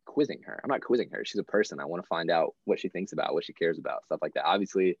like I'm quizzing her. I'm not quizzing her. She's a person. I want to find out what she thinks about, what she cares about, stuff like that.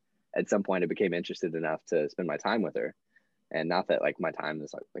 Obviously, at some point I became interested enough to spend my time with her. And not that like my time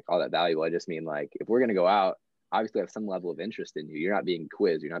is like all that valuable. I just mean like, if we're going to go out, obviously I have some level of interest in you. You're not being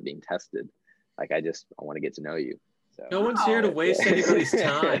quizzed. You're not being tested. Like, I want to get to know you. So no one's here to waste anybody's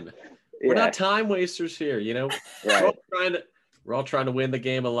time. We're not time wasters here, you know. Right. We're all trying to win the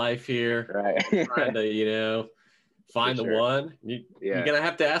game of life here. Right. Trying to, you know, find the one. You're gonna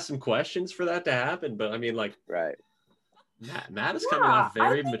have to ask some questions for that to happen. But I mean, like, right. Matt is coming off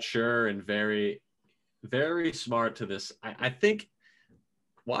very mature and very, very smart to this. I think.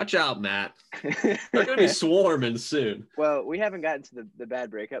 Watch out, Matt. They're gonna be swarming soon. Well, we haven't gotten to the bad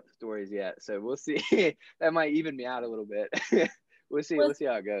breakup stories yet, so we'll see. That might even me out a little bit. We'll see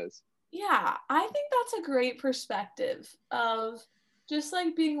how it goes. Yeah, I think that's a great perspective of just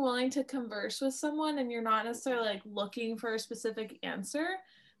like being willing to converse with someone and you're not necessarily like looking for a specific answer,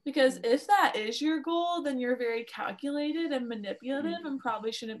 because if that is your goal, then you're very calculated and manipulative and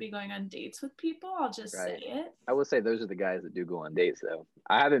probably shouldn't be going on dates with people. I'll just say it. I will say those are the guys that do go on dates though.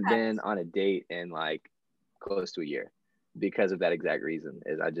 I haven't been on a date in like close to a year because of that exact reason.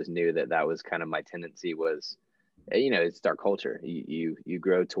 Is I just knew that was kind of my tendency was, you know, it's our culture. You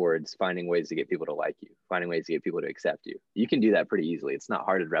grow towards finding ways to get people to like you, finding ways to get people to accept you. You can do that pretty easily. It's not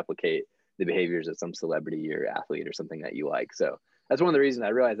hard to replicate the behaviors of some celebrity or athlete or something that you like. So that's one of the reasons I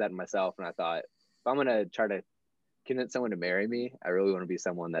realized that in myself. And I thought, if I'm going to try to convince someone to marry me, I really want to be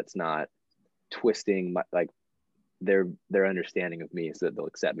someone that's not twisting like their understanding of me so that they'll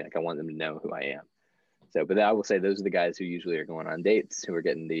accept me. Like, I want them to know who I am. So, but I will say those are the guys who usually are going on dates, who are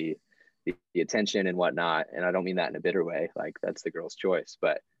getting the attention and whatnot. And I don't mean that in a bitter way. Like, that's the girl's choice,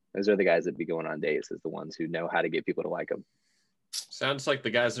 but those are the guys that be going on dates, as the ones who know how to get people to like them. Sounds like the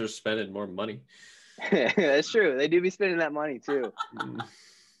guys that are spending more money. That's true. They do be spending that money too.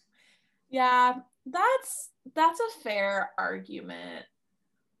 Yeah, that's a fair argument.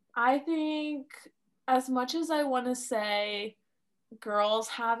 I think as much as I want to say girls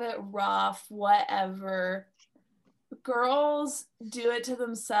have it rough, whatever. Girls do it to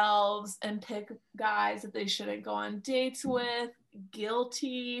themselves and pick guys that they shouldn't go on dates with.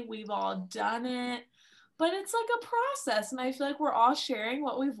 Guilty. We've all done it. But it's like a process. And I feel like we're all sharing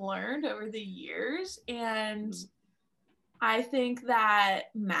what we've learned over the years. And I think that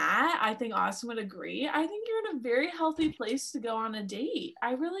Matt, I think Austin would agree. I think you're in a very healthy place to go on a date.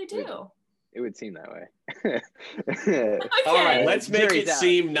 I really do. It would seem that way. Okay. All right, let's make Jury's it out.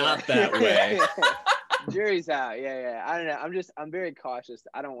 seem not that way. Jury's out. Yeah. I don't know. I'm very cautious.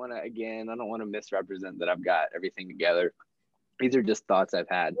 I don't want to misrepresent that I've got everything together. These are just thoughts I've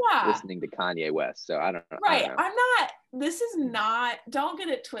had listening to Kanye West. So I don't know. Right. I don't know. This is not, don't get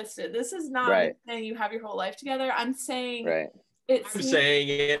it twisted. This is not Right. saying you have your whole life together. I'm saying Right. I'm saying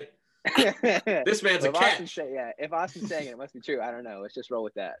it. This man's a catch. If Austin's saying it, it must be true. I don't know. Let's just roll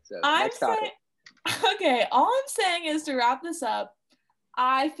with that. So I'm next topic. Okay, all I'm saying is, to wrap this up,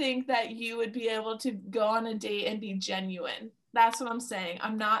 I think that you would be able to go on a date and be genuine. That's what I'm saying.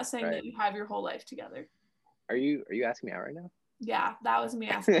 I'm not saying that you have your whole life together. Are you asking me out right now? Yeah, that was me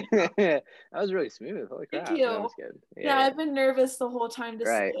asking. That was really smooth. Holy crap. Thank you. That was good. Yeah, I've been nervous the whole time to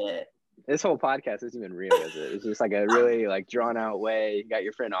say it. This whole podcast isn't even real, is it? It's just like a really like drawn out way. You got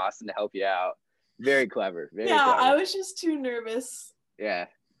your friend Austin to help you out. Very clever. Very clever. I was just too nervous. Yeah.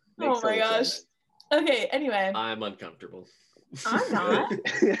 Oh my gosh. Sense. Okay, anyway. I'm uncomfortable. I'm not.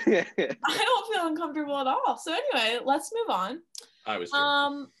 I don't feel uncomfortable at all. So anyway, let's move on. I was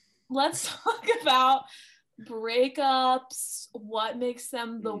joking. Let's talk about breakups, what makes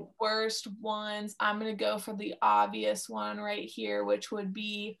them the worst ones. I'm going to go for the obvious one right here, which would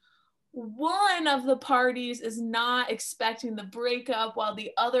be one of the parties is not expecting the breakup while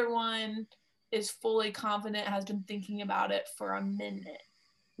the other one is fully confident, has been thinking about it for a minute.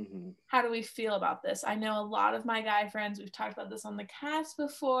 Mm-hmm. How do we feel about this? I know a lot of my guy friends, we've talked about this on the cast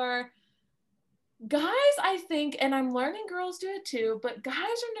before. Guys, I think, and I'm learning girls do it too, but guys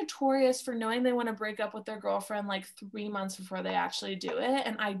are notorious for knowing they want to break up with their girlfriend like 3 months before they actually do it.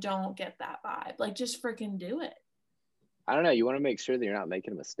 And I don't get that vibe. Like, just freaking do it. I don't know. You want to make sure that you're not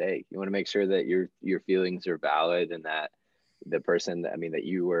making a mistake. You want to make sure that your feelings are valid and that the person that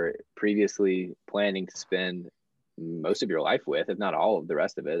you were previously planning to spend most of your life with, if not all of the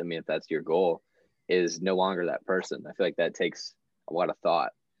rest of it, if that's your goal, is no longer that person. I feel like that takes a lot of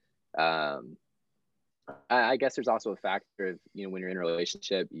thought. I guess there's also a factor of, when you're in a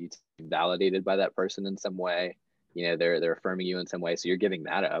relationship, you get validated by that person in some way. They're affirming you in some way. So you're giving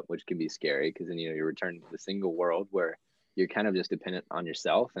that up, which can be scary because then, you return to the single world where you're kind of just dependent on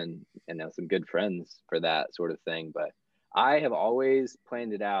yourself and some good friends for that sort of thing. But I have always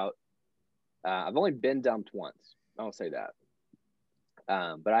planned it out. I've only been dumped once. I'll say that.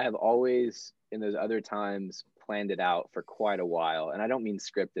 But I have always, in those other times, planned it out for quite a while. And I don't mean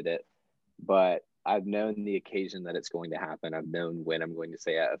scripted it, but I've known the occasion that it's going to happen. I've known when I'm going to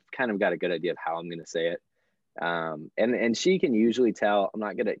say it. I've kind of got a good idea of how I'm going to say it. And she can usually tell. I'm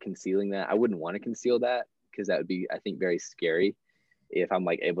not good at concealing that. I wouldn't want to conceal that because that would be, I think, very scary if I'm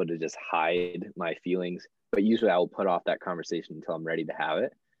like able to just hide my feelings. But usually I will put off that conversation until I'm ready to have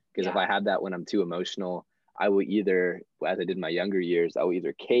it. Because if I have that when I'm too emotional, I will either, as I did in my younger years, I will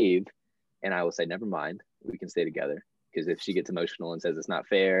either cave and I will say, never mind, we can stay together. Because if she gets emotional and says it's not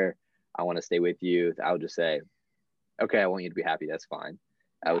fair, I want to stay with you, I'll just say, okay, I want you to be happy. That's fine.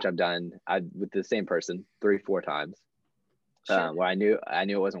 Which I've done with the same person 3-4 times. Sure. Where I knew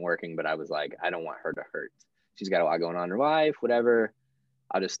it wasn't working, but I was like, I don't want her to hurt. She's got a lot going on in her life, whatever.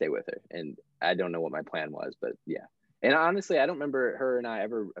 I'll just stay with her. And I don't know what my plan was, but yeah. And honestly, I don't remember her and I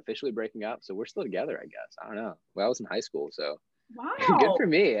ever officially breaking up. So we're still together, I guess. I don't know. Well, I was in high school, so wow, good for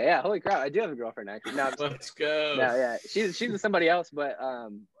me. Yeah, holy crap, I do have a girlfriend actually. No, let's go. No, yeah, she's with somebody else, but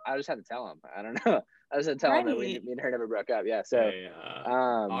I just had to tell him. I don't know. I just had to tell him that me and her never broke up. Yeah, so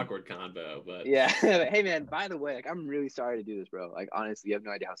awkward convo, but yeah. Hey man, by the way, like I'm really sorry to do this, bro. Like honestly, you have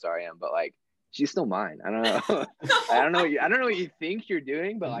no idea how sorry I am, but like she's still mine. I don't know. I don't know what you think you're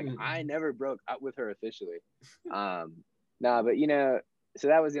doing, but like I never broke up with her officially. No, but so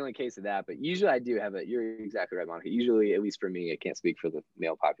that was the only case of that. But usually I do have it. You're exactly right, Monica. Usually, at least for me, I can't speak for the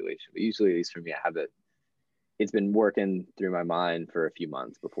male population, but usually, at least for me, I have it. It's been working through my mind for a few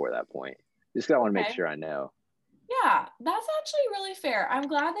months before that point. Just because I want to make sure I know. Yeah, that's actually really fair. I'm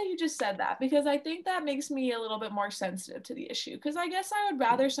glad that you just said that because I think that makes me a little bit more sensitive to the issue. Because I guess I would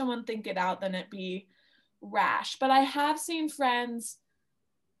rather someone think it out than it be rash. But I have seen friends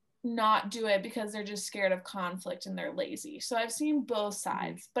not do it because they're just scared of conflict and they're lazy. So I've seen both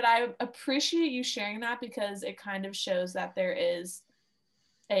sides, but I appreciate you sharing that because it kind of shows that there is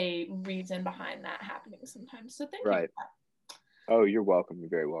a reason behind that happening sometimes. So thank you for Oh, you're welcome. You're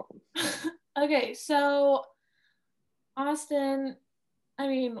very welcome. Okay, so Austin, I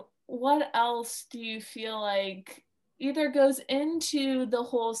mean, what else do you feel like either goes into the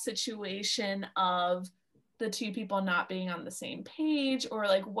whole situation of the two people not being on the same page, or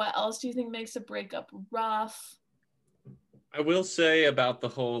like what else do you think makes a breakup rough? I will say about the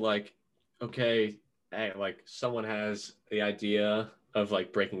whole like, okay, hey, like someone has the idea of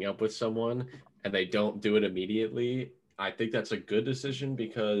like breaking up with someone and they don't do it immediately. I think that's a good decision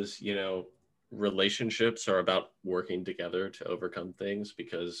because, you know, relationships are about working together to overcome things.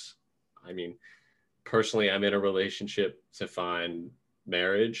 Because, I mean, personally, I'm in a relationship to find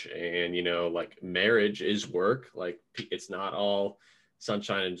marriage, and, you know, like marriage is work. Like it's not all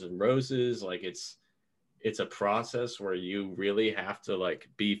sunshine and roses. Like it's a process where you really have to like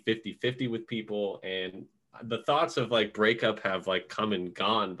be 50-50 with people. And the thoughts of like breakup have like come and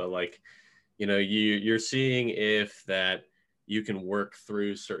gone, but like, you know, you're seeing if that you can work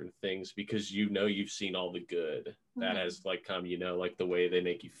through certain things because, you know, you've seen all the good that has like come, you know, like the way they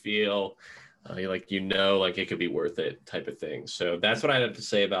make you feel, like, you know, like it could be worth it type of thing. So that's what I have to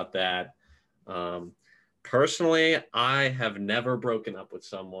say about that. um, Personally, I have never broken up with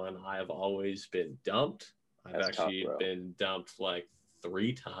someone. I have always been dumped. I've That's tough, actually bro. been dumped like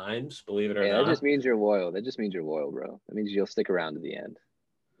 3 times, believe it or Hey, that not. just means you're loyal. That just means you're loyal, bro. That means you'll stick around to the end.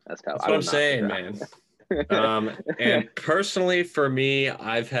 That's tough. That's I what will I'm not stick saying, around. man. And personally, for me,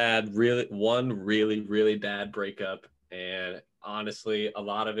 I've had one really bad breakup, and honestly, a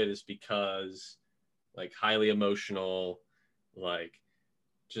lot of it is because like highly emotional, like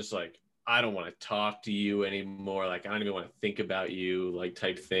just like I don't want to talk to you anymore. Like I don't even want to think about you, like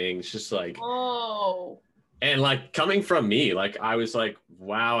type things. Just like, Oh, and like coming from me, like I was like,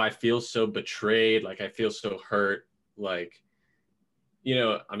 wow, I feel so betrayed. Like I feel so hurt. Like, you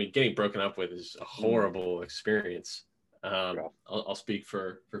know, I mean, getting broken up with is a horrible experience. I'll speak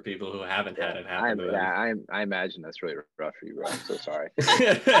for people who haven't had it happen to them. I imagine that's really rough for you, bro. I'm so sorry.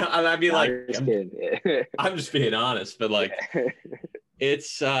 I mean, like, I'm just kidding. I'm just being honest, but like,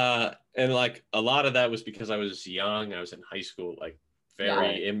 it's and like a lot of that was because I was young. I was in high school, like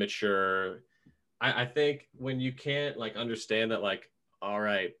very immature. I think when you can't like understand that, like, all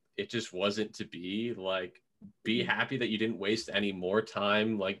right, it just wasn't to be, like, be happy that you didn't waste any more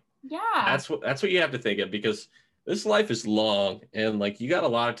time. Like, yeah. that's what you have to think of, because this life is long, and like you got a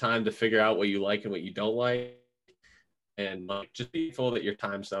lot of time to figure out what you like and what you don't like. And like just be full that your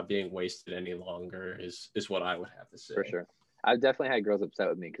time's not being wasted any longer is what I would have to say. For sure. I've definitely had girls upset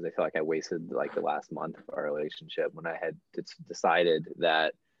with me because I feel like I wasted like the last month of our relationship when I had decided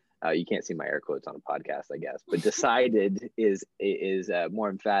that you can't see my air quotes on a podcast, I guess, but decided is more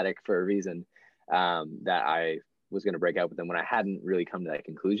emphatic for a reason, that I was going to break up with them when I hadn't really come to that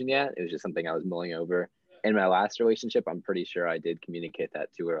conclusion yet. It was just something I was mulling over. In my last relationship, I'm pretty sure I did communicate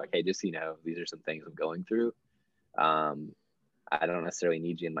that to her, like, hey, just so you know, these are some things I'm going through. I don't necessarily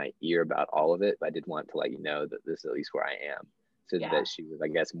need you in my ear about all of it, but I did want to let you know that this is at least where I am, so that she was, I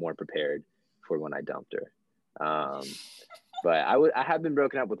guess, more prepared for when I dumped her. But I have been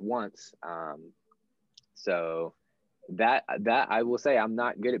broken up with once. So that I will say I'm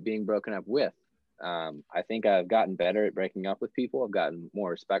not good at being broken up with. I think I've gotten better at breaking up with people. I've gotten more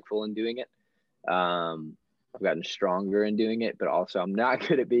respectful in doing it. I've gotten stronger in doing it, but also I'm not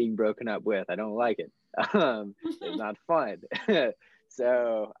good at being broken up with. I don't like it. It's not fun.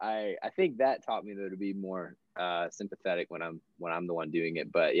 So I think that taught me though to be more sympathetic when I'm the one doing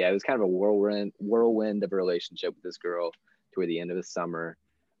it. But yeah, it was kind of a whirlwind of a relationship with this girl toward the end of the summer.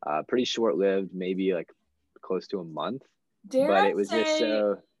 Pretty short-lived, maybe like close to a month. But it was just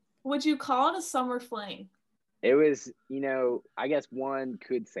so. Would you call it a summer fling? It was, you know, I guess one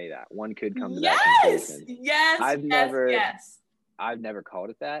could say that. One could come to that conclusion. Yes. I've never called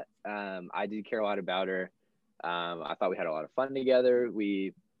it that. I did care a lot about her. I thought we had a lot of fun together.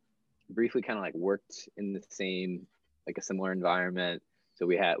 We briefly kind of like worked in the same, like a similar environment. So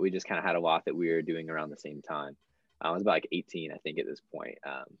we just kind of had a lot that we were doing around the same time. I was about like 18, I think, at this point.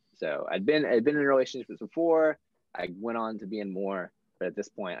 So I'd been in relationships before. I went on to be in more, but at this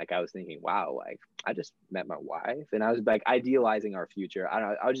point, like I was thinking, wow, like I just met my wife, and I was like idealizing our future.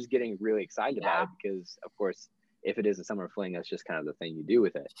 I was just getting really excited about it because, of course, if it is a summer fling, that's just kind of the thing you do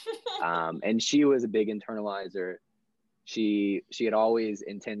with it. And she was a big internalizer. She had always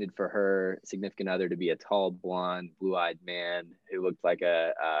intended for her significant other to be a tall, blonde, blue-eyed man who looked like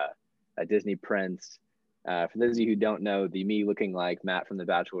a Disney prince. For those of you who don't know, the me looking like Matt from The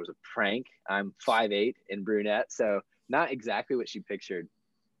Bachelor was a prank. I'm 5'8" and brunette, so not exactly what she pictured.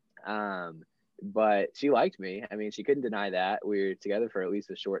 But she liked me. I mean, she couldn't deny that. We were together for at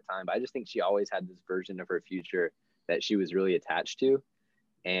least a short time, but I just think she always had this version of her future that she was really attached to.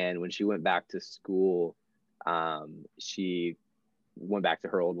 And when she went back to school, she went back to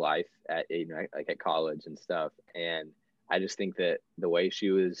her old life at, you know, like at college and stuff. And I just think that the way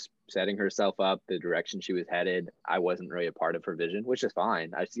she was setting herself up, the direction she was headed, I wasn't really a part of her vision, which is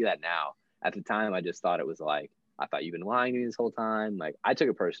fine. I see that now. At the time, I just thought it was like, I thought you've been lying to me this whole time. Like, I took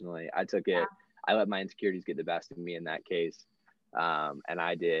it personally. I took it, I let my insecurities get the best of me in that case. And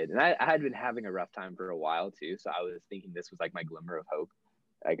I did. And I had been having a rough time for a while too. So I was thinking this was like my glimmer of hope,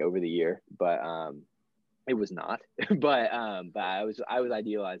 like over the year, but it was not. but I was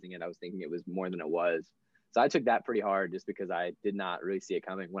idealizing it. I was thinking it was more than it was. So I took that pretty hard just because I did not really see it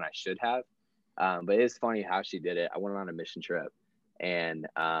coming when I should have. But it's funny how she did it. I went on a mission trip, and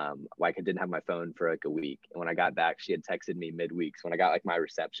like I didn't have my phone for like a week. And when I got back, she had texted me midweek. So when I got like my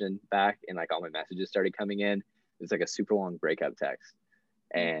reception back and like all my messages started coming in, it was like a super long breakup text.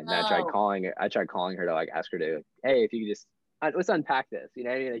 And I tried calling her to like ask her to, hey, if you could just, let's unpack this. You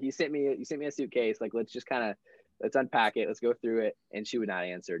know what I mean? Like you sent me a suitcase. Like, let's unpack it. Let's go through it. And she would not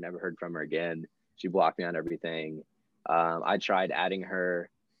answer. Never heard from her again. She blocked me on everything. I tried adding her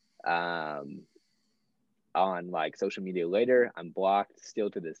on like social media later. I'm blocked still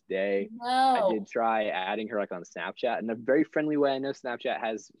to this day. No. I did try adding her like on Snapchat in a very friendly way. I know Snapchat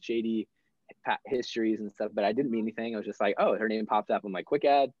has shady histories and stuff, but I didn't mean anything. I was just like, oh, her name popped up on my quick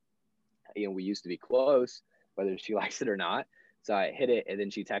ad. You know, we used to be close, whether she likes it or not. So I hit it, and then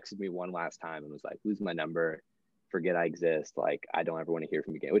she texted me one last time and was like, lose my number, forget I exist. Like, I don't ever want to hear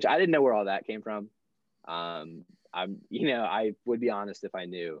from you again, which I didn't know where all that came from. I would be honest if I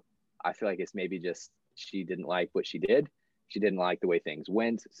knew. I feel like it's maybe just she didn't like what she did. She didn't like the way things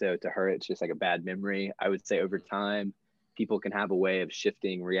went. So to her, it's just like a bad memory. I would say over time, people can have a way of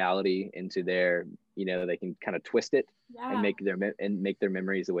shifting reality into their, you know, they can kind of twist it and make their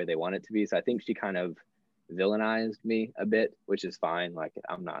memories the way they want it to be. So I think she kind of villainized me a bit, which is fine. Like,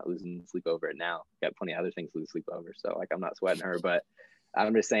 I'm not losing sleep over it now. Got plenty of other things to lose sleep over. So like, I'm not sweating her, but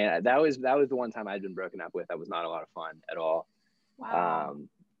I'm just saying that was the one time I'd been broken up with. That was not a lot of fun at all. Wow.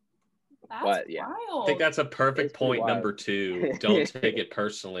 That's but yeah, wild. I think that's a perfect point. Number 2. Don't take it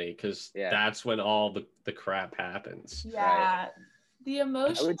personally, because that's when all the crap happens. Yeah. Right. The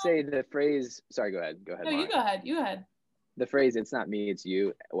emotion. I would say the phrase, sorry, go ahead. No, you go ahead. The phrase, it's not me, it's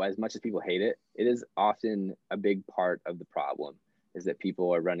you, as much as people hate it, it is often a big part of the problem, is that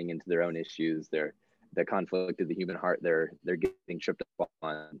people are running into their own issues. The conflict of the human heart, they're getting tripped up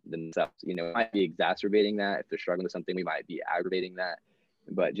on themselves. You know, it might be exacerbating that. If they're struggling with something, we might be aggravating that.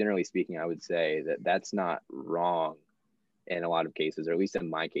 But generally speaking, I would say that that's not wrong in a lot of cases, or at least in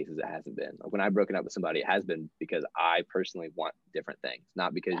my cases, it hasn't been. Like when I've broken up with somebody, it has been because I personally want different things,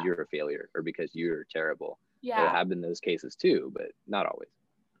 not because you're a failure or because you're terrible. There have been those cases too, but not always.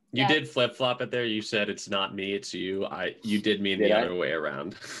 You did flip-flop it there. You said it's not me, it's you. You did mean the other way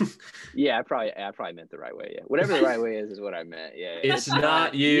around. Yeah, I probably meant the right way. Yeah, whatever the right way is what I meant. Yeah. It's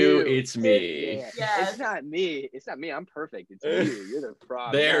not you, it's me. It's not me. It's not me. I'm perfect. It's you. You're the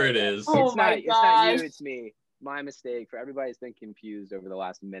fraud. There it is. Oh my gosh. It's not you. It's me. My mistake. For everybody who's been confused over the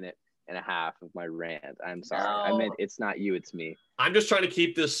last minute and a half of my rant, I'm sorry. I meant it's not you, it's me. I'm just trying to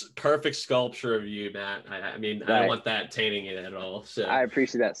keep this perfect sculpture of you, Matt. I mean, I don't want that tainting it at all. So I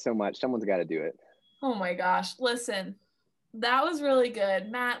appreciate that so much. Someone's got to do it. Oh my gosh. Listen, that was really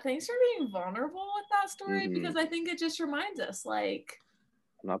good. Matt, thanks for being vulnerable with that story, because I think it just reminds us, like,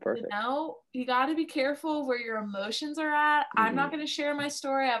 I'm not perfect. You know, you got to be careful where your emotions are at. I'm not going to share my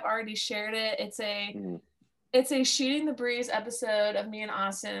story. I've already shared it. It's a Shooting the Breeze episode of me and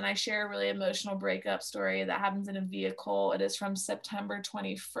Austin, and I share a really emotional breakup story that happens in a vehicle. It is from September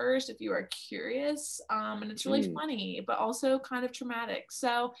 21st, if you are curious. And it's really funny, but also kind of traumatic.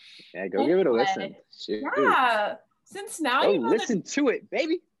 So yeah, go give it a listen. Shoot. Yeah. Since now you listen to it,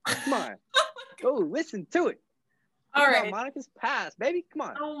 baby. Come on. Go listen to it. All right. Monica's past, baby. Come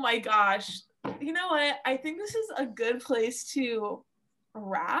on. Oh my gosh. You know what? I think this is a good place to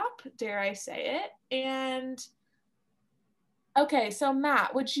wrap, dare I say it. And okay, so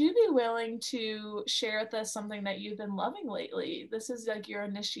Matt, would you be willing to share with us something that you've been loving lately? This is like your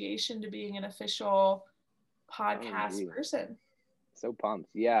initiation to being an official podcast person. So pumped.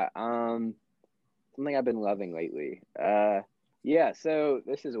 Yeah. Something I've been loving lately. Yeah, so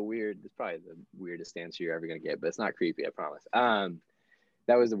this is probably the weirdest answer you're ever gonna get, but it's not creepy, I promise.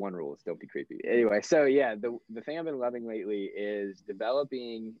 That was the one rule, is don't be creepy. Anyway, so yeah, the thing I've been loving lately is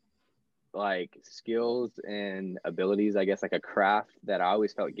developing like skills and abilities, I guess, like a craft that I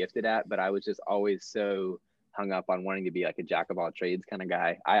always felt gifted at, but I was just always so hung up on wanting to be like a jack of all trades kind of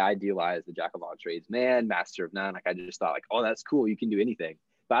guy. I idealized the jack of all trades, man, master of none. Like I just thought like, oh, that's cool, you can do anything.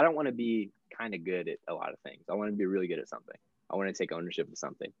 But I don't want to be kind of good at a lot of things. I want to be really good at something. I want to take ownership of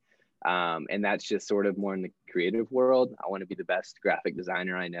something. And that's just sort of more in the creative world. I want to be the best graphic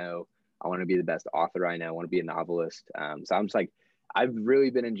designer I know. I want to be the best author I know. I want to be a novelist. So I'm just like, I've really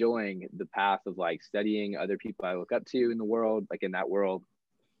been enjoying the path of like studying other people I look up to in the world, like in that world,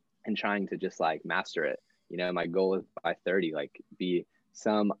 and trying to just like master it. You know, my goal is by 30, like be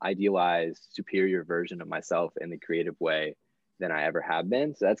some idealized superior version of myself in the creative way than I ever have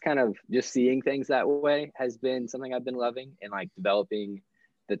been. So that's kind of just seeing things that way has been something I've been loving, and like developing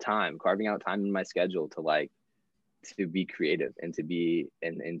the time, carving out time in my schedule to like, to be creative and to be,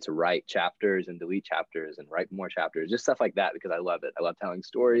 and to write chapters and delete chapters and write more chapters, just stuff like that, because I love it. I love telling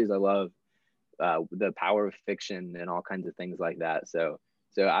stories. I love the power of fiction and all kinds of things like that. So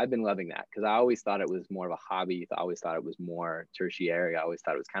I've been loving that, because I always thought it was more of a hobby. I always thought it was more tertiary. I always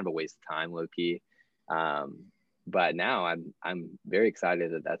thought it was kind of a waste of time, low key. But now I'm very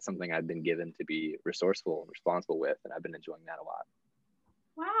excited that that's something I've been given to be resourceful and responsible with, and I've been enjoying that a lot.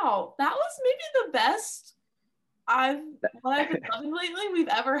 Wow, that was maybe the best what I've been loving lately we've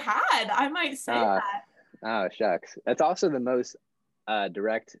ever had. I might say that. Oh, shucks. That's also the most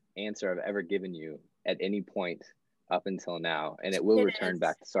direct answer I've ever given you at any point up until now, and it will return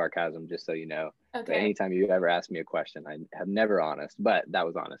back to sarcasm, just so you know. Okay. But anytime you ever ask me a question, I have never honest, but that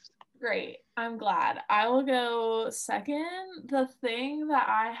was honest. Great. I'm glad. I will go second. The thing that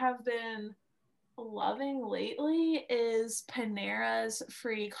I have been loving lately is Panera's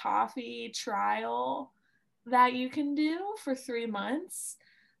free coffee trial that you can do for 3 months.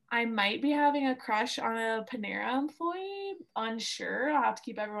 I might be having a crush on a Panera employee. Unsure. I'll have to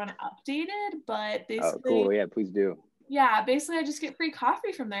keep everyone updated, but basically. Oh, cool. Yeah, please do. Yeah, basically I just get free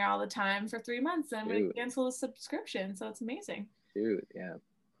coffee from there all the time for 3 months, and I'm going to cancel the subscription. So it's amazing. Dude, yeah.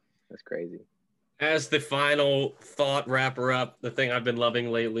 That's crazy. As the final thought wrapper up, the thing I've been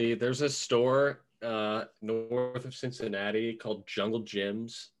loving lately, there's a store north of Cincinnati called Jungle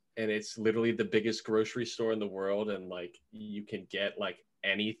Gyms, and it's literally the biggest grocery store in the world, and like you can get like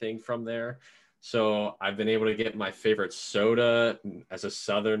anything from there. So I've been able to get my favorite soda. As a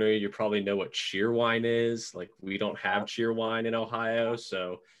Southerner, you probably know what Cheerwine is. Like, we don't have Cheerwine in Ohio,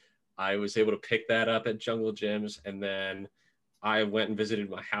 so I was able to pick that up at Jungle Gyms. And then I went and visited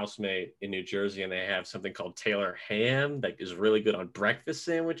my housemate in New Jersey, and they have something called Taylor Ham that is really good on breakfast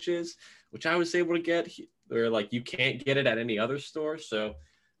sandwiches, which I was able to get where like you can't get it at any other store. So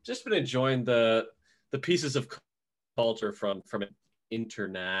just been enjoying the pieces of culture from an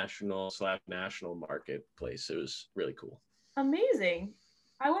international/national marketplace. It was really cool. Amazing.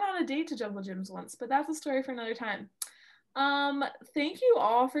 I went on a date to Jungle Gyms once, but that's a story for another time. Thank you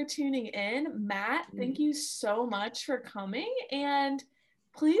all for tuning in. Matt, thank you so much for coming, and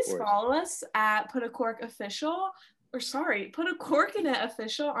please follow us at Put a Cork in It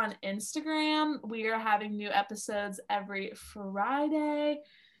Official on Instagram. We are having new episodes every Friday,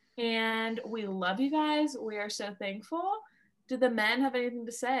 and we love you guys. We are so thankful. Do the men have anything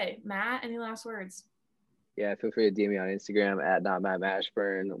to say? Matt, any last words? Yeah, feel free to DM me on Instagram at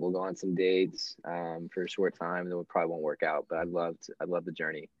 @NotMattMashburn. We'll go on some dates for a short time, and it probably won't work out, but I'd love the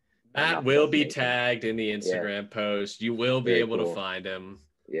journey. Matt will be tagged in the Instagram post. You will be able to find him.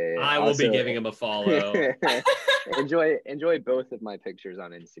 Yeah. I will be giving him a follow. enjoy both of my pictures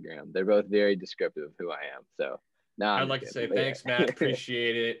on Instagram. They're both very descriptive of who I am. So now I'd like to say thanks, Matt.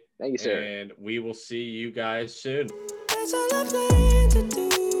 Appreciate it. Thank you, sir. And we will see you guys soon. There's a lot to do.